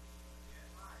him.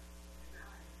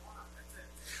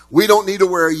 We don't need to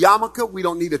wear a yarmulke. We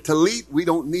don't need a talit. We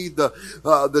don't need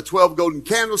the 12 golden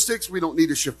candlesticks. We don't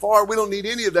need a shofar. We don't need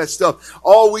any of that stuff.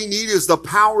 All we need is the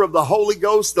power of the Holy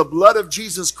Ghost, the blood of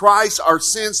Jesus Christ, our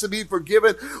sins to be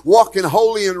forgiven, walking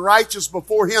holy and righteous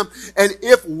before him. And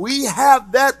if we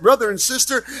have that, brother and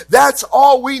sister, that's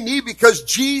all we need, because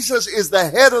Jesus is the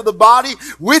head of the body,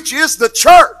 which is the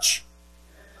church.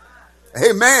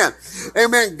 Amen.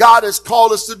 Amen. God has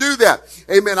called us to do that.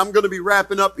 Amen. I'm going to be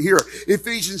wrapping up here.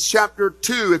 Ephesians chapter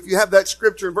 2, if you have that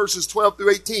scripture in verses 12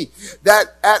 through 18,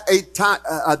 that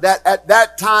at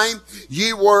that time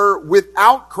ye were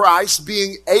without Christ,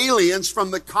 being aliens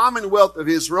from the commonwealth of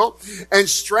Israel and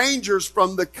strangers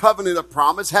from the covenant of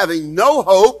promise, having no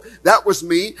hope, that was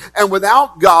me, and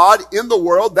without God in the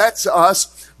world, that's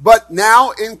us. But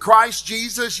now in Christ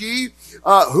Jesus ye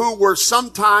who were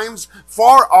sometimes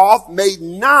far off, made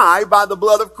nigh by the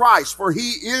blood of Christ. For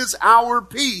he is our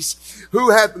peace,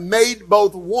 who hath made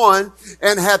both one,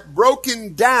 and hath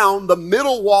broken down the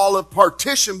middle wall of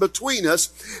partition between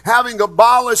us, having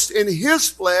abolished in his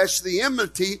flesh the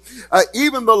enmity,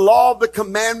 even the law of the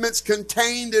commandments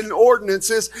contained in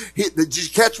ordinances. Did you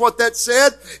catch what that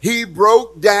said? He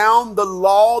broke down the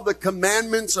law, the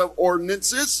commandments of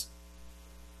ordinances.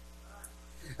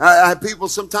 People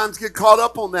sometimes get caught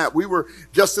up on that. We were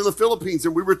just in the Philippines,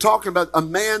 and we were talking about a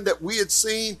man that we had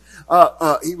seen.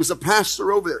 He was a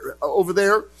pastor over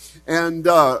there. And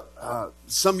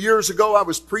some years ago, I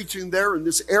was preaching there in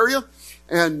this area.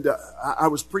 And I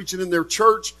was preaching in their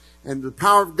church. And the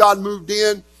power of God moved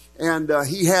in. And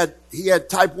he had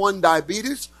type 1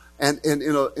 diabetes. And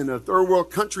in a third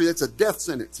world country, that's a death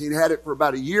sentence. He had it for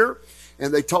about a year.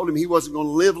 And they told him he wasn't going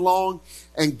to live long.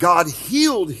 And God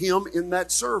healed him in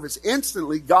that service.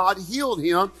 Instantly, God healed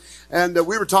him. And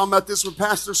we were talking about this with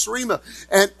Pastor Sarima.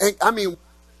 And I mean,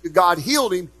 God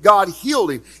healed him. God healed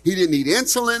him. He didn't need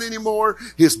insulin anymore.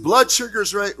 His blood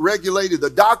sugars regulated. The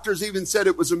doctors even said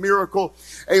it was a miracle.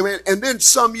 Amen. And then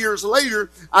some years later,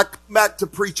 I come back to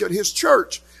preach at his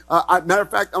church. Matter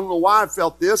of fact, I don't know why I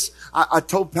felt this. I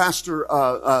told Pastor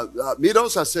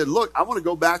Midos, I said, look, I want to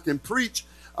go back and preach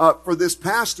for this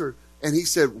pastor. And he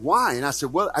said, why? And I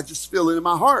said, well, I just feel it in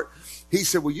my heart. He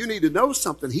said, well, you need to know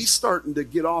something. He's starting to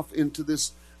get off into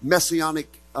this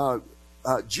messianic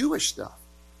Jewish stuff.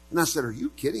 And I said, are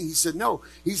you kidding? He said, no,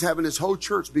 he's having his whole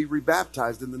church be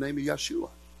rebaptized in the name of Yeshua.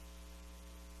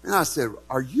 And I said,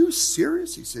 are you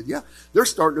serious? He said, yeah. They're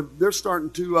starting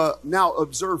to now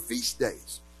observe feast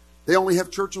days. They only have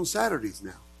church on Saturdays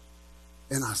now.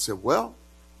 And I said, well,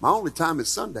 my only time is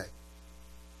Sunday.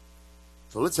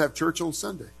 So let's have church on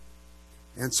Sunday.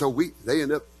 And so they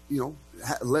end up,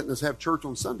 letting us have church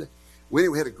on Sunday.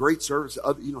 We had a great service.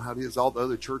 You know how it is. All the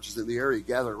other churches in the area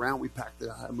gather around. We packed it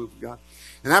out. I moved God.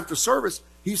 And after service,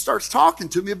 he starts talking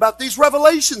to me about these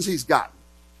revelations he's gotten.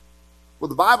 Well,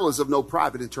 the Bible is of no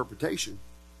private interpretation.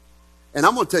 And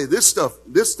I'm going to tell you this stuff,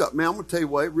 man, I'm going to tell you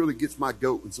what, it really gets my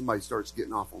goat when somebody starts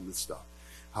getting off on this stuff.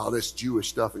 All this Jewish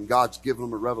stuff, and God's giving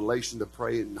them a revelation to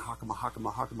pray and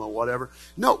hakama, whatever.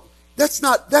 No, that's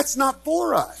not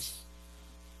for us.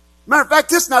 Matter of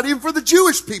fact, it's not even for the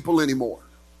Jewish people anymore.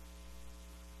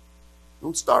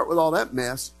 Don't start with all that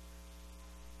mess.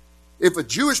 If a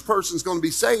Jewish person is going to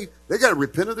be saved, they got to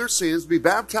repent of their sins, be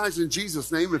baptized in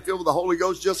Jesus' name, and filled with the Holy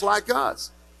Ghost just like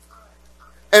us.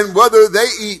 And whether they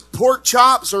eat pork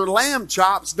chops or lamb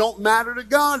chops don't matter to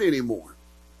God anymore.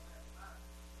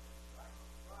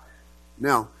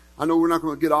 Now, I know we're not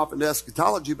going to get off into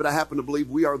eschatology, but I happen to believe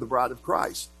we are the bride of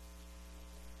Christ.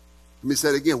 Let me say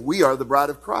it again. We are the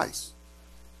bride of Christ.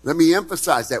 Let me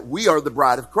emphasize that. We are the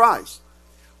bride of Christ.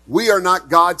 We are not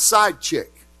God's side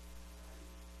chick.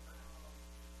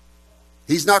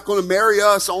 He's not going to marry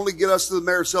us, only get us to the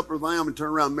marriage supper of the Lamb and turn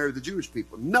around and marry the Jewish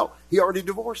people. No, he already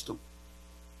divorced them.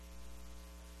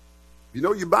 If you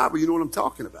know your Bible, you know what I'm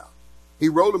talking about. He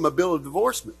wrote them a bill of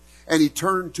divorcement, and he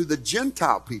turned to the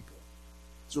Gentile people.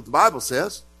 That's what the Bible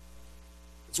says.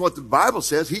 That's what the Bible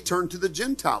says. He turned to the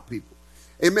Gentile people.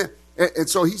 Amen. And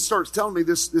so he starts telling me,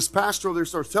 this pastor over there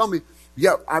starts telling me,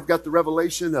 yeah, I've got the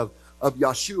revelation of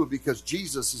Yeshua because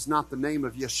Jesus is not the name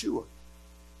of Yeshua.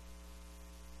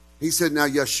 He said, now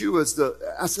Yeshua is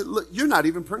I said, look, you're not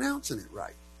even pronouncing it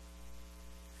right.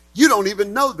 You don't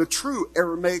even know the true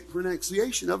Aramaic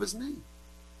pronunciation of his name.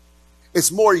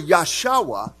 It's more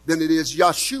Yahshua than it is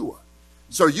Yeshua.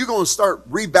 So you're going to start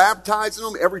rebaptizing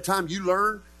them every time you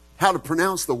learn how to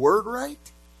pronounce the word right?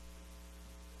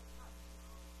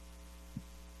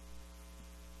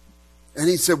 And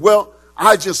he said, well,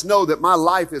 I just know that my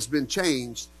life has been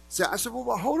changed. I said,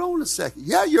 well, hold on a second.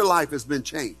 Yeah, your life has been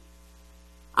changed.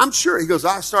 I'm sure. He goes,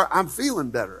 I'm feeling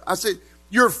better. I said,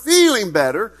 you're feeling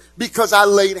better because I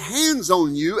laid hands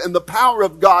on you and the power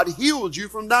of God healed you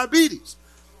from diabetes.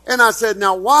 And I said,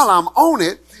 now while I'm on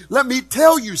it, let me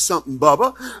tell you something,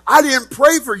 Bubba. I didn't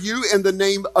pray for you in the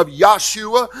name of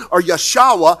Yahshua or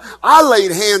Yahshua. I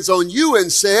laid hands on you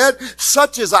and said,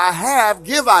 such as I have,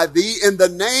 give I thee in the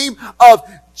name of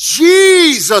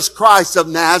Jesus Christ of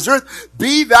Nazareth,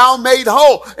 be thou made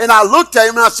whole. And I looked at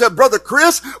him and I said, Brother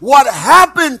Chris, what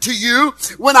happened to you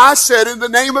when I said in the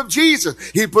name of Jesus?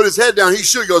 He put his head down. He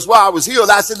shook. He goes, well, I was healed.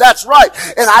 I said, that's right.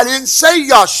 And I didn't say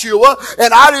Yeshua,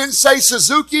 and I didn't say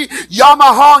Suzuki,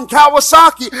 Yamaha, and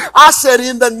Kawasaki. I said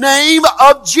in the name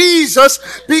of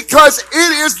Jesus, because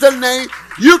it is the name.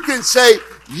 You can say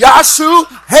Yasu,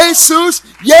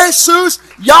 Jesus,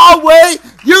 Yahweh.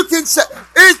 You can say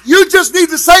it. You just need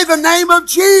to say the name of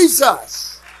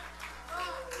Jesus.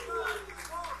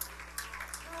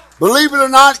 Believe it or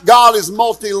not, God is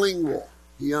multilingual.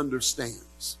 He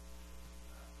understands.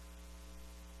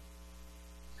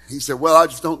 He said, well, I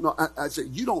just don't know. I said,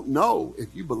 you don't know if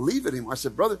you believe in him. I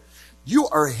said, brother, you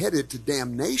are headed to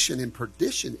damnation and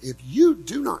perdition if you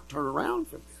do not turn around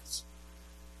from this.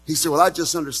 He said, well, I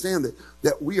just understand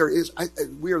that we are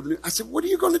the new. I said, what are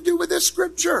you going to do with this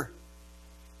scripture?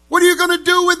 What are you going to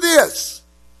do with this?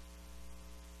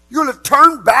 You're going to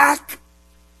turn back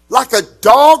like a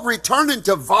dog returning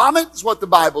to vomit, is what the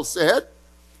Bible said.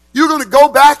 You're going to go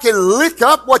back and lick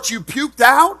up what you puked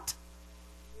out?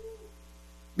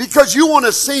 Because you want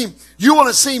to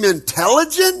seem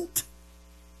intelligent?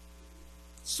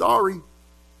 Sorry.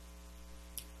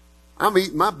 I'm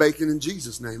eating my bacon in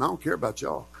Jesus' name. I don't care about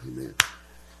y'all. Amen.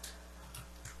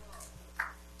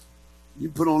 You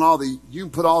can put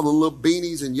all the little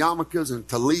beanies and yarmulkes and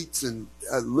tallits and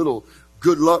little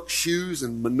good luck shoes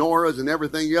and menorahs and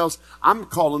everything else. I'm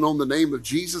calling on the name of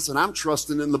Jesus and I'm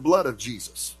trusting in the blood of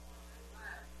Jesus.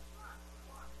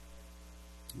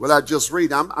 What I just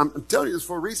read, I'm telling you this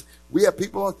for a reason. We have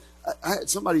people. I had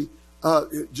somebody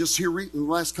just here in the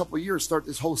last couple of years start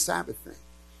this whole Sabbath thing.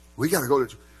 We got to go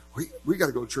to. We got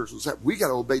to go to church. We got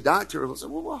to obey dietary. I said,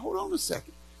 well, hold on a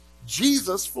second.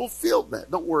 Jesus fulfilled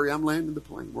that. Don't worry, I'm landing the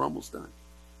plane. We're almost done.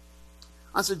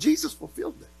 I said, Jesus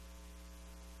fulfilled that.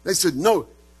 They said, no.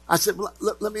 I said, well,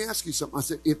 let me ask you something. I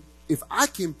said, if I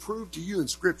can prove to you in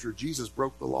Scripture Jesus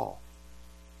broke the law,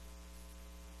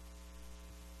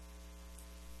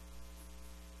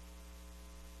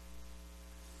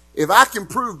 if I can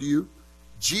prove to you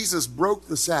Jesus broke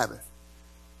the Sabbath,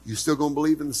 you still going to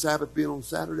believe in the Sabbath being on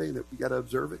Saturday and that we got to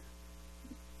observe it?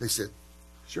 They said,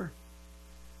 sure.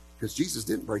 Because Jesus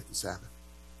didn't break the Sabbath.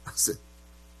 I said,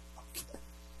 okay.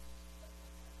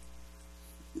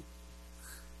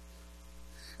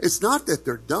 It's not that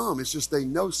they're dumb. It's just they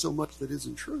know so much that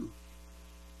isn't true.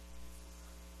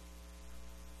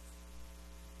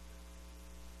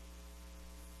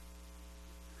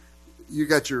 You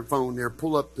got your phone there.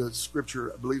 Pull up the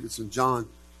scripture. I believe it's in John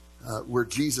where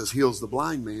Jesus heals the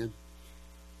blind man.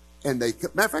 And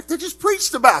matter of fact, they just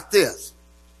preached about this.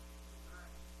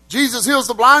 Jesus heals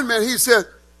the blind man. He said,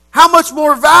 how much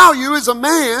more value is a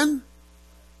man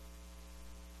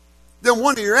than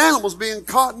one of your animals being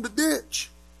caught in the ditch?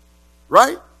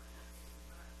 Right?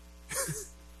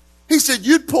 He said,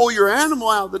 you'd pull your animal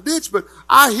out of the ditch, but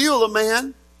I heal a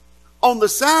man on the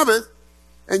Sabbath,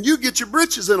 and you get your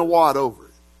britches in a wad over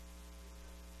it.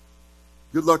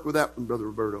 Good luck with that one, Brother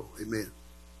Roberto. Amen.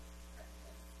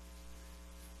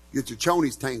 Get your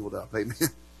chonies tangled up. Amen.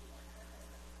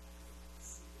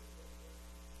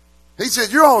 He said,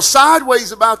 you're all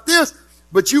sideways about this,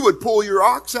 but you would pull your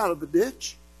ox out of the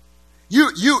ditch.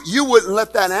 You wouldn't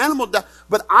let that animal die.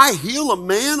 But I heal a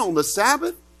man on the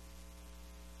Sabbath?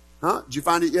 Huh? Did you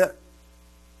find it yet?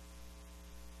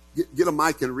 Get a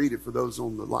mic and read it for those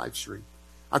on the live stream.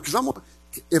 Because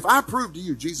if I prove to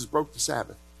you Jesus broke the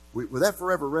Sabbath, will that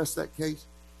forever rest that case?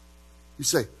 You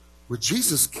say, well,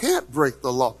 Jesus can't break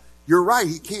the law. You're right,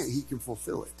 he can't. He can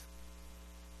fulfill it.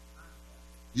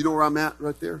 You know where I'm at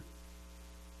right there?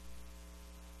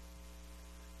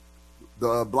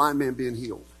 The blind man being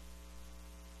healed.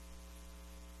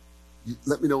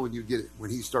 Let me know when you get it.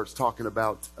 When he starts talking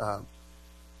about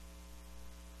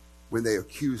when they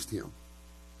accused him.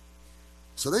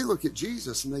 So they look at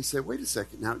Jesus and they say, wait a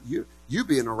second. Now, you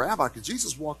being a rabbi, because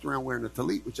Jesus walked around wearing a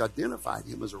tallit, which identified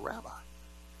him as a rabbi.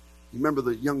 You remember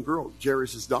the young girl,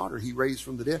 Jairus' daughter, he raised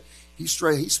from the dead. He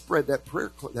spread that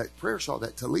prayer shawl,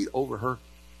 that tallit over her.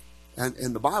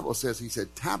 And the Bible says, he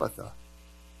said, Tabitha,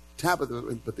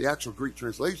 but the actual Greek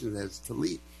translation is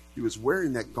tallit. He was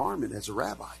wearing that garment as a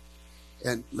rabbi.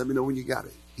 And let me know when you got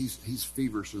it. He's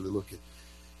feverishly looking.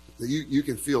 You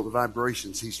can feel the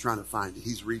vibrations he's trying to find it.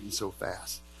 He's reading so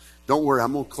fast. Don't worry,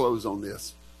 I'm going to close on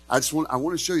this. I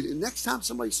want to show you. Next time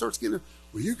somebody starts getting,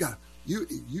 well, you got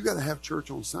to have church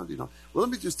on Sunday. Well, let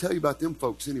me just tell you about them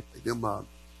folks anyway. Them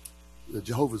the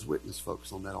Jehovah's Witness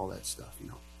folks on that, all that stuff.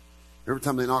 Every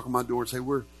time they knock on my door and say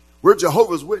we're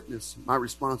Jehovah's Witness, my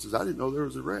response is, I didn't know there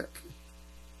was a wreck.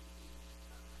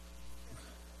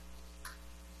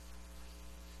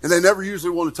 And they never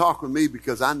usually want to talk with me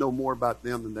because I know more about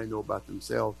them than they know about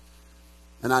themselves.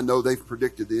 And I know they've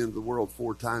predicted the end of the world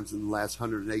 4 times in the last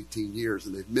 118 years,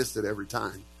 and they've missed it every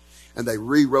time. And they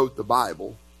rewrote the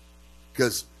Bible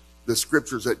because the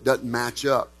scriptures that doesn't match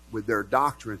up with their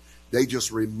doctrine, they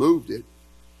just removed it.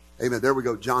 Amen. There we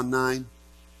go. John 9.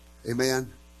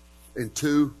 Amen. And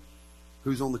 2.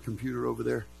 Who's on the computer over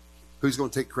there? Who's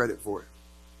going to take credit for it?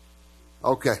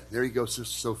 Okay. There you go, Sister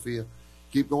Sophia.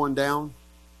 Keep going down.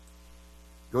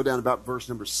 Go down about verse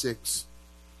number 6.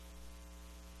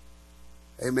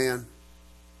 Amen.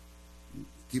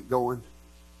 Keep going.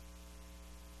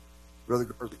 Brother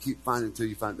Garza, keep finding until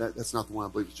you find that. That's not the one. I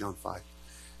believe it's John 5.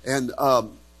 And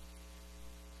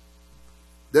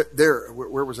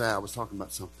where was I? I was talking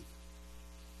about something.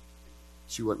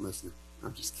 She wasn't listening.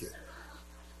 I'm just kidding.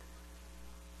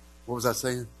 What was I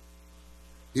saying?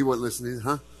 He wasn't listening,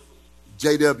 huh?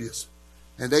 JWs.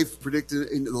 And they've predicted,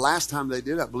 and the last time they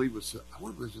did, I believe was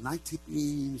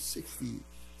 1960. Is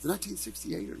it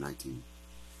 1968 or 19?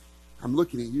 I'm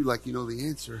looking at you like you know the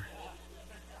answer.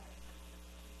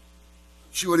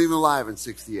 She wasn't even alive in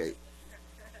 68.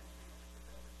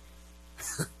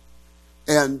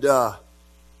 And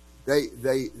they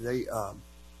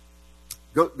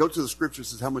go to the scripture.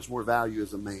 Says how much more value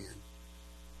is a man.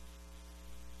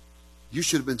 You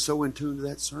should have been so in tune to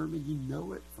that sermon. You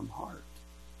know it from heart.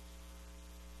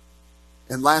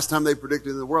 And last time they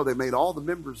predicted in the world, they made all the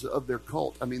members of their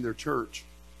their church,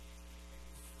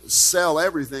 sell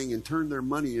everything and turn their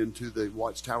money into the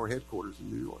Watchtower headquarters in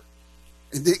New York.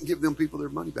 And didn't give them people their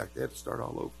money back. They had to start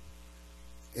all over.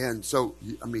 And so,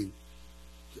 and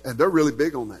they're really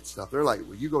big on that stuff. They're like,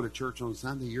 well, you go to church on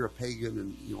Sunday, you're a pagan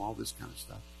and, all this kind of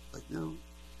stuff. Like, no,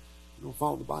 you don't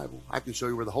follow the Bible. I can show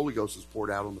you where the Holy Ghost is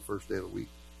poured out on the first day of the week.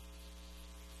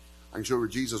 I can show you where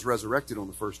Jesus resurrected on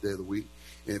the first day of the week.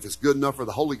 And if it's good enough for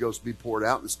the Holy Ghost to be poured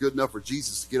out, and it's good enough for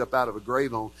Jesus to get up out of a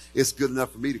grave on, it's good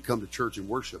enough for me to come to church and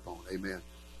worship on. Amen.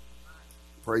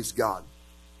 Praise God.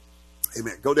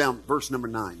 Amen. Go down, verse number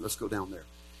 9. Let's go down there.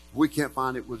 If we can't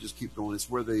find it, we'll just keep going. It's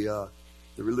where the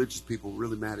religious people were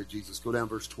really mad at Jesus. Go down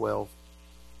verse 12.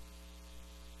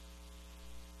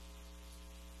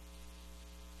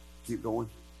 Keep going.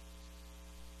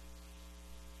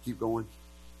 Keep going.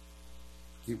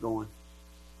 Keep going.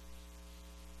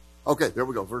 Okay, there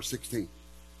we go. Verse 16.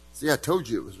 See, I told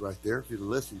you it was right there if you'd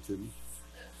listened to me.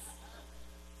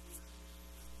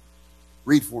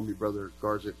 Read for me, Brother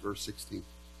Garza, verse 16.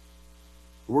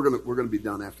 We're gonna be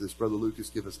done after this. Brother Lucas,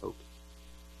 give us hope.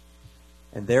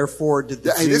 And therefore did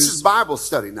the Jews... This is Bible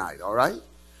study night, all right?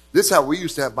 This is how we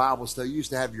used to have Bible study. You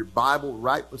used to have your Bible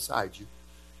right beside you.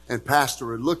 And pastor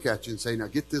would look at you and say, now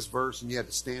get this verse, and you had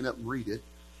to stand up and read it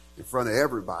in front of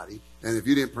everybody. And if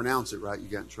you didn't pronounce it right, you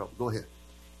got in trouble. Go ahead.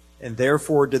 And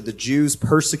therefore did the Jews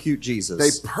persecute Jesus.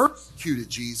 They persecuted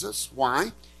Jesus.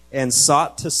 Why? and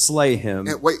sought to slay him.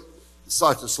 And wait,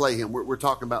 sought to slay him. We're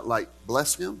talking about like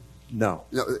bless him? No.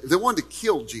 No, they wanted to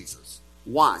kill Jesus.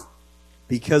 Why?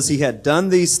 Because he had done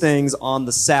these things on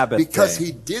the Sabbath Because day.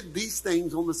 he did these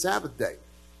things on the Sabbath day.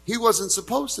 He wasn't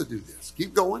supposed to do this.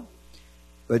 Keep going.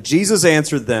 But Jesus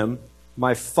answered them,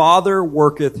 my Father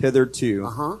worketh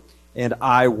hitherto, and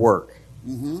I work.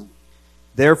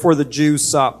 Therefore the Jews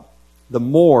sought the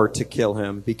more to kill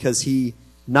him, because he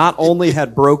not only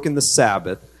had broken the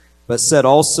Sabbath, but said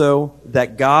also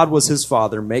that God was his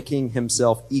Father, making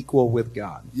himself equal with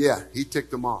God. Yeah, he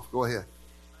ticked them off. Go ahead.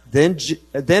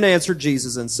 Then answered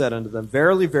Jesus and said unto them,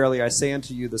 verily, verily, I say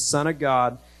unto you, the Son of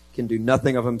God can do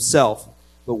nothing of himself,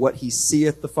 but what he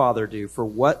seeth the Father do. For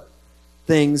what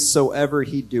things soever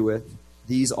he doeth,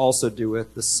 these also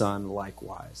doeth the Son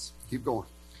likewise. Keep going.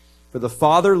 For the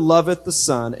Father loveth the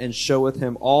Son, and showeth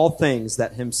him all things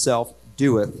that himself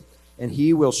doeth, and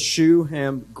he will shew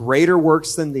him greater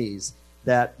works than these,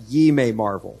 that ye may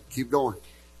marvel. Keep going.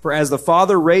 For as the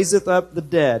Father raiseth up the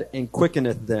dead, and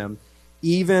quickeneth them,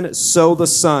 even so the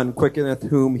Son quickeneth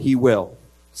whom he will.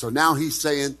 So now he's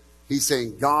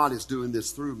saying God is doing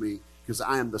this through me because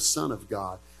I am the Son of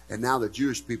God. And now the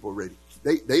Jewish people are ready.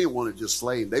 They didn't want to just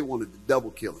slay him. They wanted to double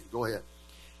kill him. Go ahead.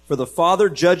 For the Father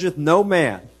judgeth no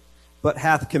man, but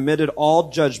hath committed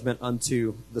all judgment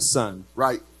unto the Son.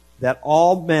 Right. That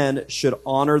all men should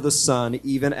honor the Son,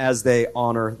 even as they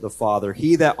honor the Father.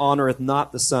 He that honoreth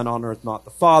not the Son honoreth not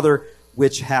the Father,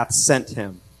 which hath sent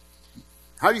him.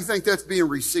 How do you think that's being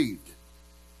received?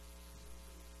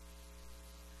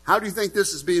 How do you think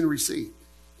this is being received?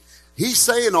 He's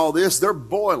saying all this. They're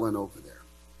boiling over there.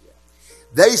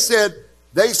 They said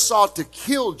they sought to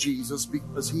kill Jesus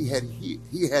because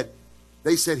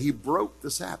they said he broke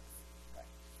the Sabbath.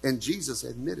 And Jesus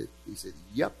admitted. He said,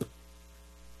 yep.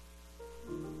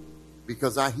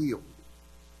 Because I healed.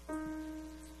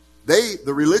 The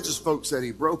religious folks said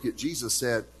he broke it. Jesus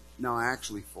said, no, I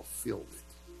actually fulfilled it.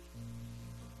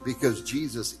 Because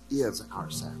Jesus is our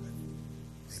Sabbath.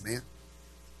 Amen.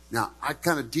 Now, I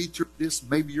kind of detour this.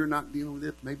 Maybe you're not dealing with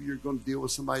it. Maybe you're going to deal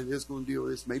with somebody that's going to deal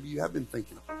with this. Maybe you have been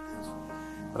thinking about this.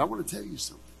 But I want to tell you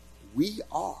something. We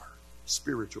are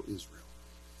spiritual Israel.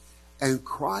 And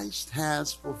Christ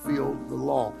has fulfilled the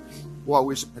law. Well, I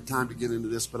wish I had time to get into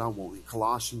this, but I won't. In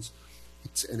Colossians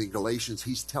and in Galatians,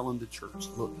 he's telling the church,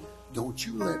 look, don't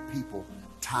you let people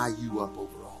tie you up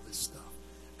over all this stuff.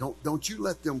 Don't you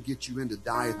let them get you into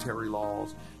dietary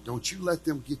laws. Don't you let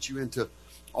them get you into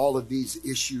all of these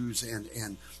issues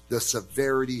and the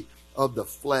severity of the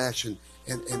flesh. And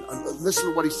listen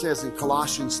to what he says in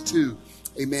Colossians 2,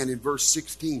 amen, in verse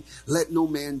 16. Let no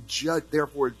man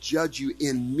therefore judge you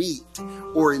in meat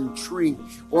or in drink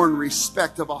or in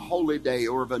respect of a holy day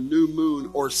or of a new moon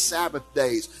or Sabbath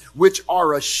days, which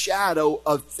are a shadow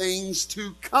of things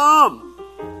to come.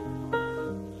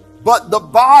 But the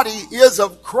body is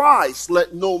of Christ.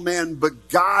 Let no man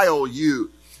beguile you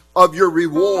of your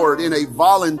reward in a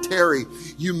voluntary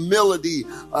humility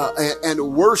and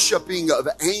worshiping of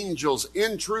angels,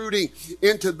 intruding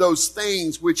into those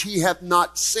things which he hath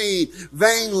not seen,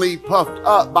 vainly puffed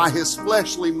up by his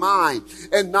fleshly mind,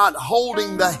 and not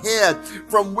holding the head,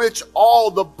 from which all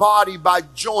the body by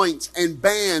joints and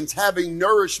bands, having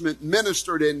nourishment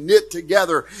ministered and knit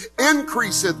together,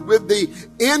 increaseth with the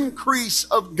increase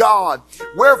of God.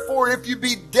 Wherefore, if you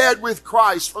be dead with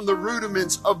Christ from the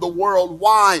rudiments of the world,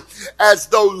 why, as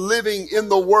though living in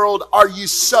the world, are ye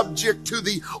subject to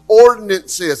the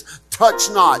ordinances? Touch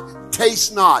not,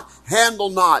 taste not, handle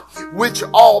not, which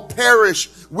all perish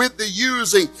with the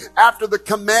using after the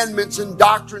commandments and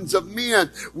doctrines of men,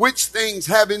 which things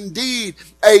have indeed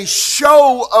a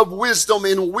show of wisdom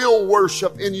in will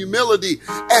worship in humility,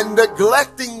 and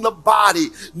neglecting the body,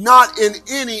 not in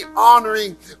any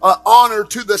honor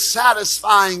to the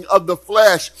satisfying of the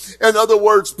flesh. In other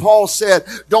words, Paul said,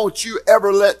 don't you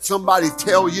ever let somebody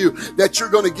tell you that you're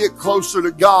going to get closer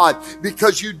to God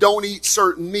because you don't eat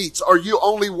certain meats or you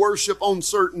only worship on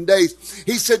certain days.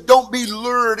 He said, don't be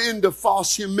lured into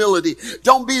false humility.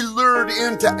 Don't be lured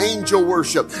into angel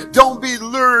worship. Don't be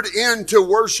lured into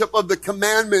worship of the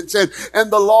commandments and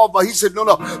the law. But he said, no,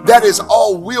 that is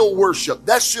all will worship.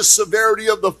 That's just severity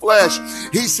of the flesh.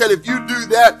 He said, if you do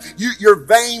that, you're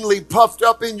vainly puffed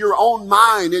up in your own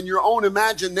mind and your own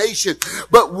imagination.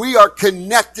 But we are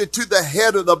connected to the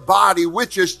head of the body,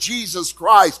 which is Jesus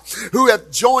Christ, who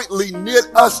hath jointly knit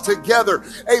us together.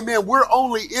 Amen. amen, we're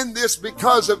only in this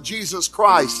because of Jesus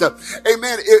Christ.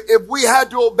 Amen. If we had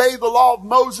to obey the law of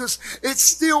Moses, it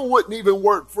still wouldn't even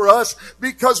work for us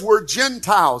because we're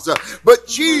Gentiles. But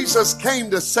Jesus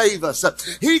came to save us.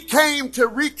 He came to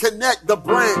reconnect the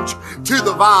branch to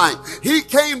the vine. He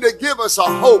came to give us a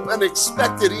hope, an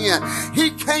expected end.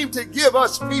 He came to give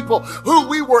us people who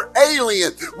we were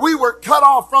alien. We were cut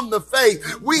off from the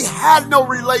faith. We had no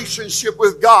relationship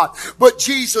with God. But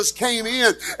Jesus came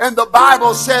in, and the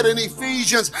Bible said in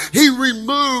Ephesians, He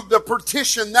removed the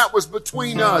partition that was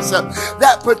between us.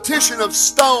 That partition of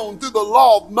stone through the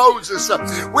law of Moses,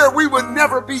 where we would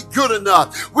never be good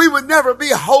enough. We would never be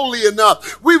holy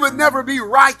enough. We would never be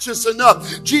righteous enough.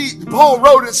 Paul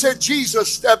wrote and said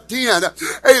Jesus stepped in.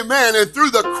 Amen. And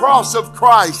through the cross of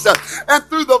Christ and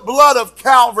through the blood of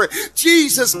Calvary,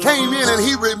 Jesus came in and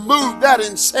He removed that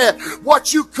and said,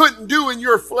 what you couldn't do in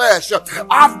your flesh,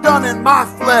 I've done in my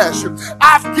flesh.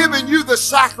 I've given you the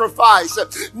sacrifice,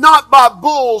 not by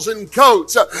bulls and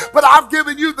goats, but I've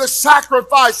given you the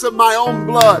sacrifice of my own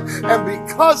blood. And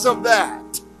because of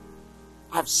that,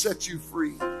 I've set you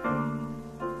free.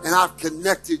 And I've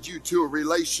connected you to a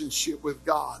relationship with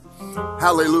God.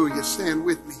 Hallelujah. Stand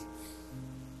with me.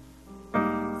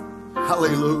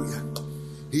 Hallelujah.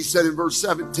 He said in verse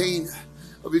 17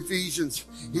 of Ephesians,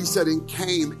 He said, and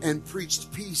came and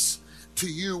preached peace to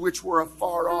you which were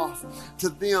afar off, to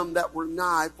them that were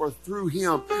nigh, for through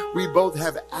Him we both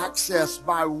have access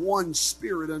by one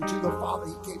Spirit unto the Father.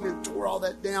 He came and tore all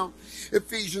that down.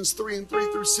 Ephesians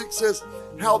 3:3-6 says,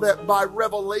 how that by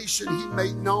revelation He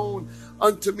made known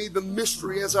unto me the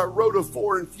mystery, as I wrote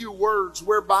afore in few words,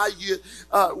 whereby you,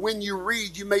 when you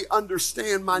read, you may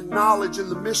understand my knowledge in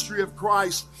the mystery of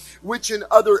Christ, which in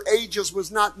other ages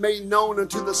was not made known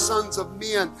unto the sons of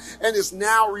men, and is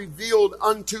now revealed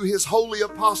unto His holy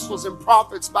apostles and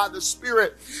prophets by the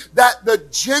Spirit, that the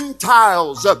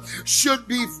Gentiles should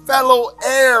be fellow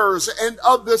heirs and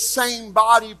of the same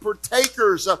body,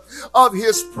 partakers of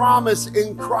His promise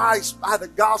in Christ by the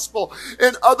gospel.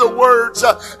 In other words,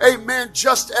 amen,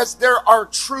 just as there are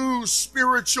true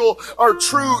spiritual or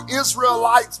true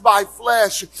Israelites by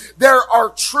flesh, there are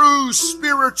true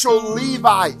spiritual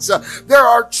Levites. There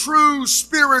are true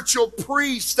spiritual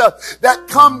priests that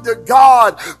come to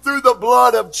God through the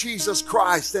blood of Jesus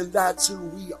Christ. And that's who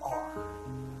we are.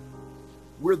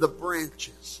 We're the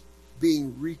branches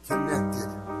being reconnected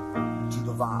to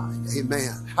the vine.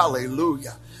 Amen.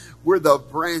 Hallelujah. We're the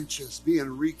branches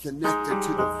being reconnected to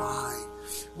the vine.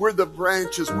 We're the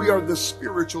branches. We are the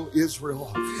spiritual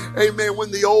Israel. Amen.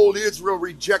 When the old Israel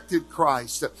rejected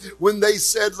Christ, when they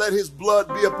said, let His blood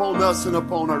be upon us and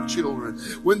upon our children,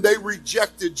 when they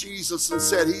rejected Jesus and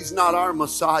said, He's not our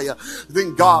Messiah,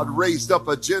 then God raised up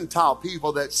a Gentile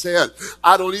people that said,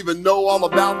 I don't even know all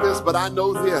about this, but I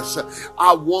know this.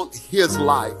 I want His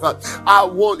life. I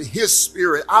want His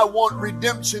Spirit. I want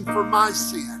redemption for my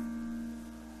sin.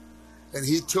 And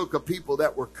He took a people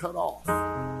that were cut off,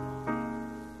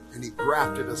 and He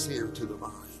grafted us into the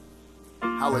vine.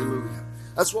 Hallelujah.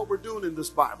 That's what we're doing in this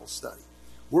Bible study.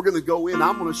 We're going to go in.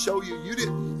 I'm going to show you, you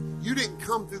didn't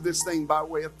come through this thing by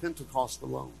way of Pentecost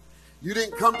alone. You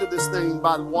didn't come to this thing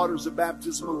by the waters of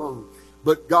baptism alone.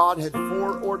 But God had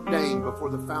foreordained before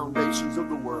the foundations of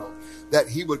the world that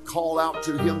He would call out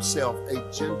to Himself a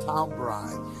Gentile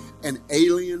bride, an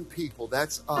alien people,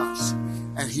 that's us,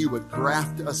 and He would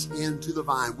graft us into the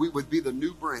vine. We would be the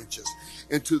new branches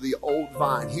into the old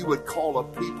vine. He would call a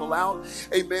people out,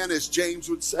 amen, as James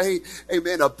would say,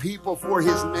 amen, a people for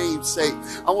His name's sake.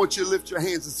 I want you to lift your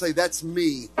hands and say, that's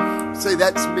me. Say,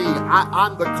 that's me.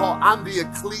 I'm the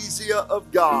ecclesia of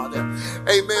God.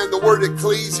 Amen. The word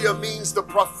ecclesia means the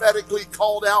prophetically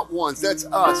called out ones. That's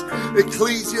us.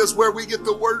 Ecclesia is where we get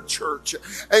the word church.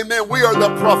 Amen. We are the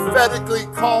prophetically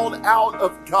called out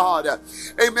of God.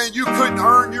 Amen. You couldn't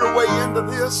earn your way into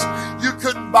this. You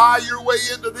couldn't buy your way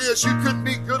into this. You couldn't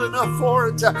be good enough for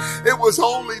it. It was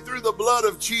only through the blood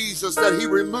of Jesus that He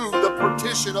removed the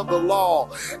partition of the law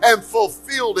and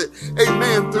fulfilled it.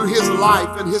 Amen. Through His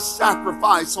life and His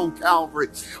sacrifice on Calvary.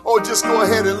 Oh, just go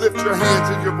ahead and lift your hands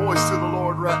and your voice to the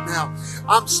Lord right now.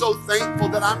 I'm so thankful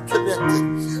that I'm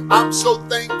connected. I'm so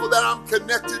thankful that I'm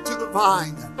connected to the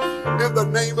vine. In the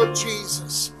name of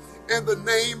Jesus. In the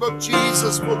name of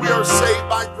Jesus, for we are saved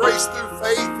by grace through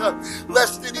faith,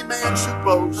 lest any man should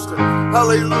boast.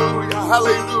 Hallelujah,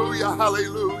 hallelujah,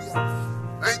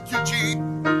 hallelujah. Thank you, Jesus.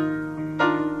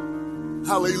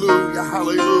 Hallelujah,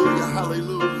 hallelujah,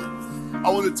 hallelujah. I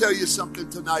want to tell you something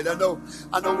tonight. I know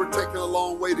we're taking a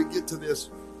long way to get to this.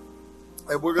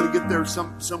 And we're going to get there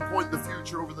some point in the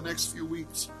future over the next few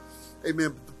weeks. Amen.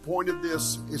 But the point of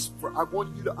this is I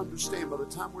want you to understand by the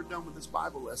time we're done with this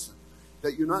Bible lesson,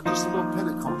 that you're not just a little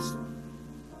Pentecostal.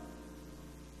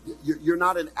 You're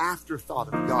not an afterthought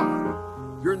of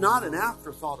God. You're not an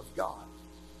afterthought of God.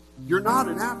 You're not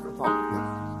an afterthought of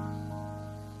God.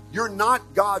 You're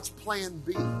not God's plan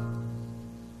B.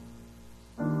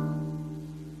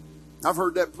 I've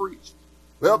heard that preached.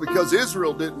 Well, because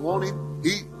Israel didn't want him,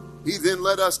 he then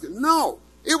let us go. No,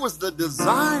 it was the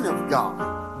design of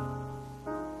God.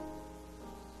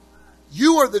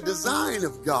 You are the design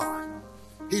of God.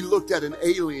 He looked at an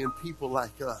alien people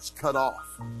like us, cut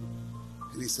off.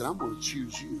 And he said, I'm going to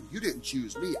choose you. You didn't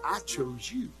choose me. I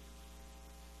chose you.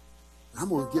 I'm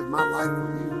going to give my life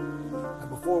for you. And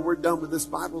before we're done with this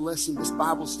Bible lesson, this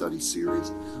Bible study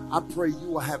series, I pray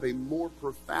you will have a more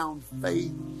profound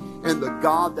faith in the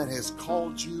God that has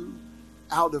called you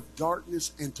out of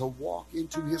darkness and to walk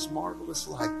into his marvelous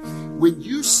light. When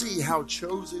you see how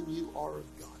chosen you are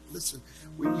of God, listen,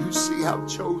 when you see how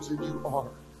chosen you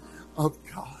are of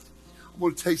God, I'm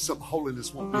going to tell you something.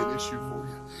 Holiness won't be an issue for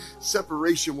you.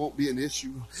 Separation won't be an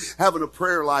issue. Having a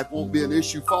prayer life won't be an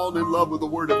issue. Falling in love with the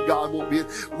Word of God won't be it.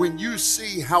 When you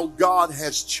see how God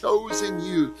has chosen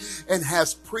you and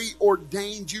has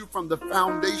preordained you from the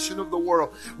foundation of the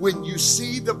world, when you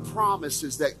see the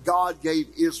promises that God gave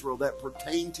Israel that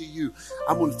pertain to you,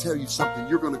 I'm going to tell you something.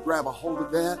 You're going to grab a hold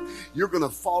of that. You're going to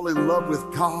fall in love with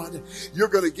God. You're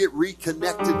going to get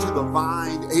reconnected to the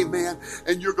vine. Amen.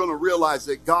 And you're going to realize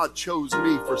that God chose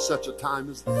me for such a time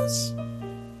as this.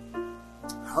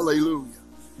 Hallelujah.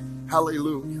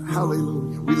 Hallelujah.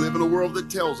 Hallelujah. We live in a world that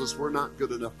tells us we're not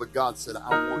good enough, but God said,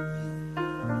 I want you.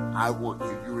 I want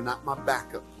you. You are not my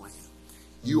backup plan.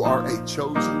 You are a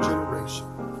chosen generation.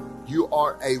 You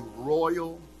are a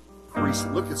royal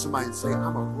priesthood. Look at somebody and say,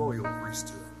 I'm a royal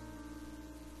priesthood.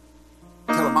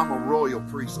 Tell them I'm a royal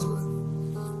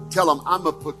priesthood. Tell them I'm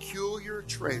a peculiar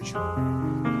treasure.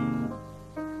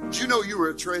 Did you know you were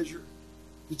a treasure?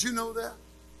 Did you know that?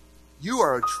 You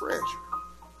are a treasure.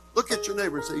 Look at your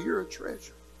neighbor and say, you're a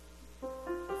treasure.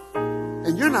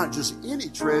 And you're not just any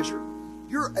treasure.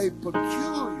 You're a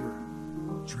peculiar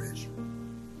treasure.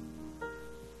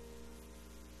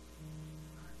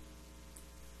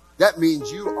 That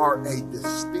means you are a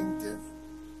distinctive,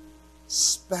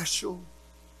 special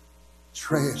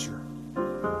treasure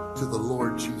to the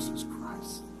Lord Jesus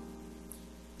Christ.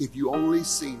 If you only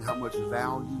seen how much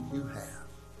value you have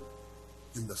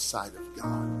in the sight of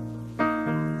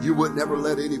God, you would never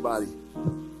let anybody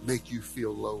make you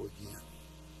feel low again,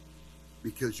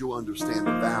 because you'll understand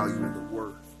the value and the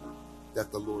worth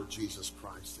that the Lord Jesus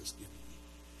Christ has given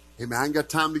you. Amen. I ain't got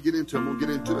time to get into it. We'll get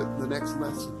into it in the next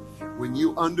lesson. When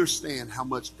you understand how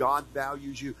much God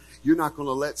values you, you're not going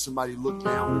to let somebody look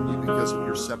down on you because of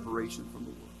your separation from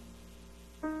the world.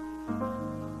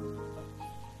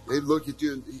 They look at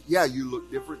you and, yeah, you look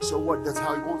different. So what? That's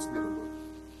how he wants me to look.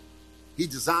 He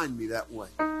designed me that way.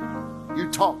 You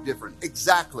talk different.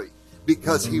 Exactly.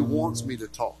 Because he wants me to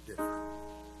talk different.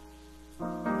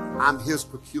 I'm his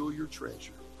peculiar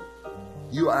treasure.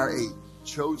 You are a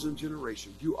chosen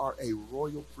generation. You are a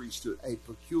royal priesthood, a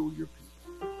peculiar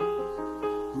people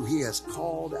who he has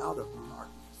called out of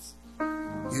darkness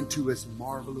into his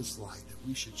marvelous light, that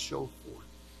we should show forth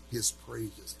his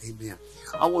praises. Amen.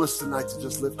 I want us tonight to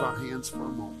just lift our hands for a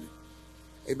moment.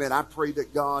 Amen. I pray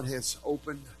that God has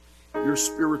opened your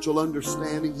spiritual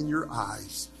understanding in your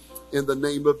eyes in the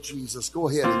name of Jesus. Go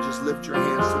ahead and just lift your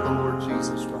hands to the Lord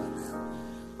Jesus right now.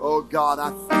 Oh God,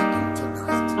 I thank you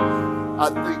tonight. I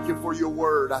thank you for your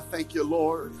word. I thank you,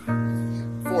 Lord,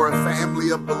 for a family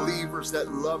of believers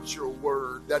that loves your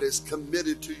word, that is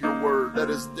committed to your word, that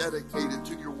is dedicated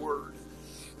to your word.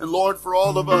 And Lord, for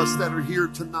all of us that are here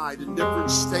tonight in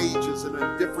different stages and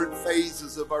in different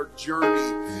phases of our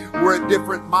journey, we're at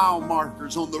different mile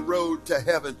markers on the road to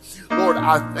heaven. Lord,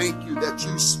 I thank you that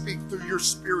you speak through your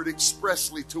Spirit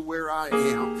expressly to where I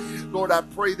am. Lord, I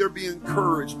pray there be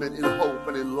encouragement and hope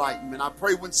and enlightenment. I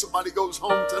pray when somebody goes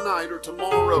home tonight or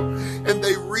tomorrow and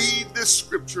they read this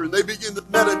scripture and they begin to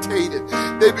meditate it,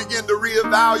 they begin to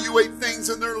reevaluate things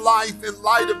in their life in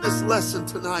light of this lesson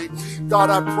tonight.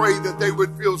 God, I pray that they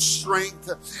would feel strength.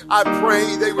 I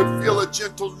pray they would feel a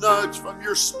gentle nudge from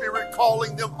your Spirit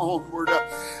calling them onward.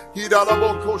 In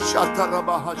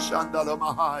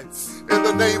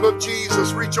the name of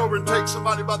Jesus, reach over and take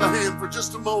somebody by the hand for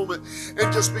just a moment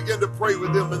and just begin to pray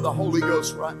with them in the Holy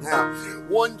Ghost right now.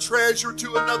 One treasure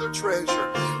to another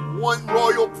treasure. One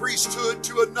royal priesthood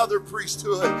to another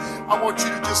priesthood. I want you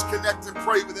to just connect and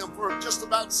pray with them for just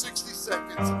about 60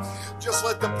 seconds. Just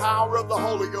let the power of the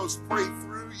Holy Ghost pray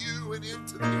through you and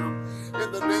into them.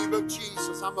 In the name of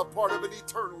Jesus, I'm a part of an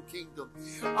eternal kingdom.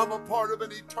 I'm a part of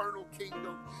an eternal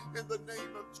kingdom. In the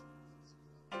name of Jesus.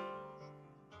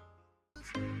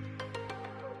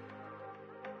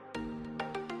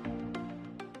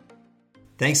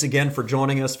 Thanks again for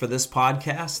joining us for this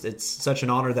podcast. It's such an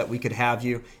honor that we could have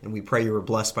you, and we pray you were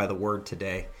blessed by the word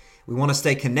today. We want to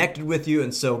stay connected with you,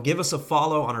 and so give us a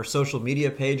follow on our social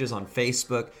media pages on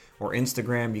Facebook or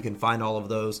Instagram. You can find all of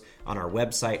those on our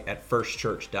website at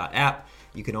firstchurch.app.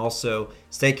 You can also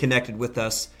stay connected with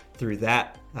us through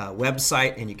that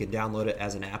website, and you can download it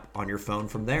as an app on your phone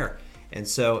from there. And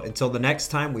so until the next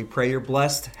time, we pray you're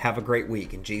blessed. Have a great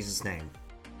week in Jesus' name.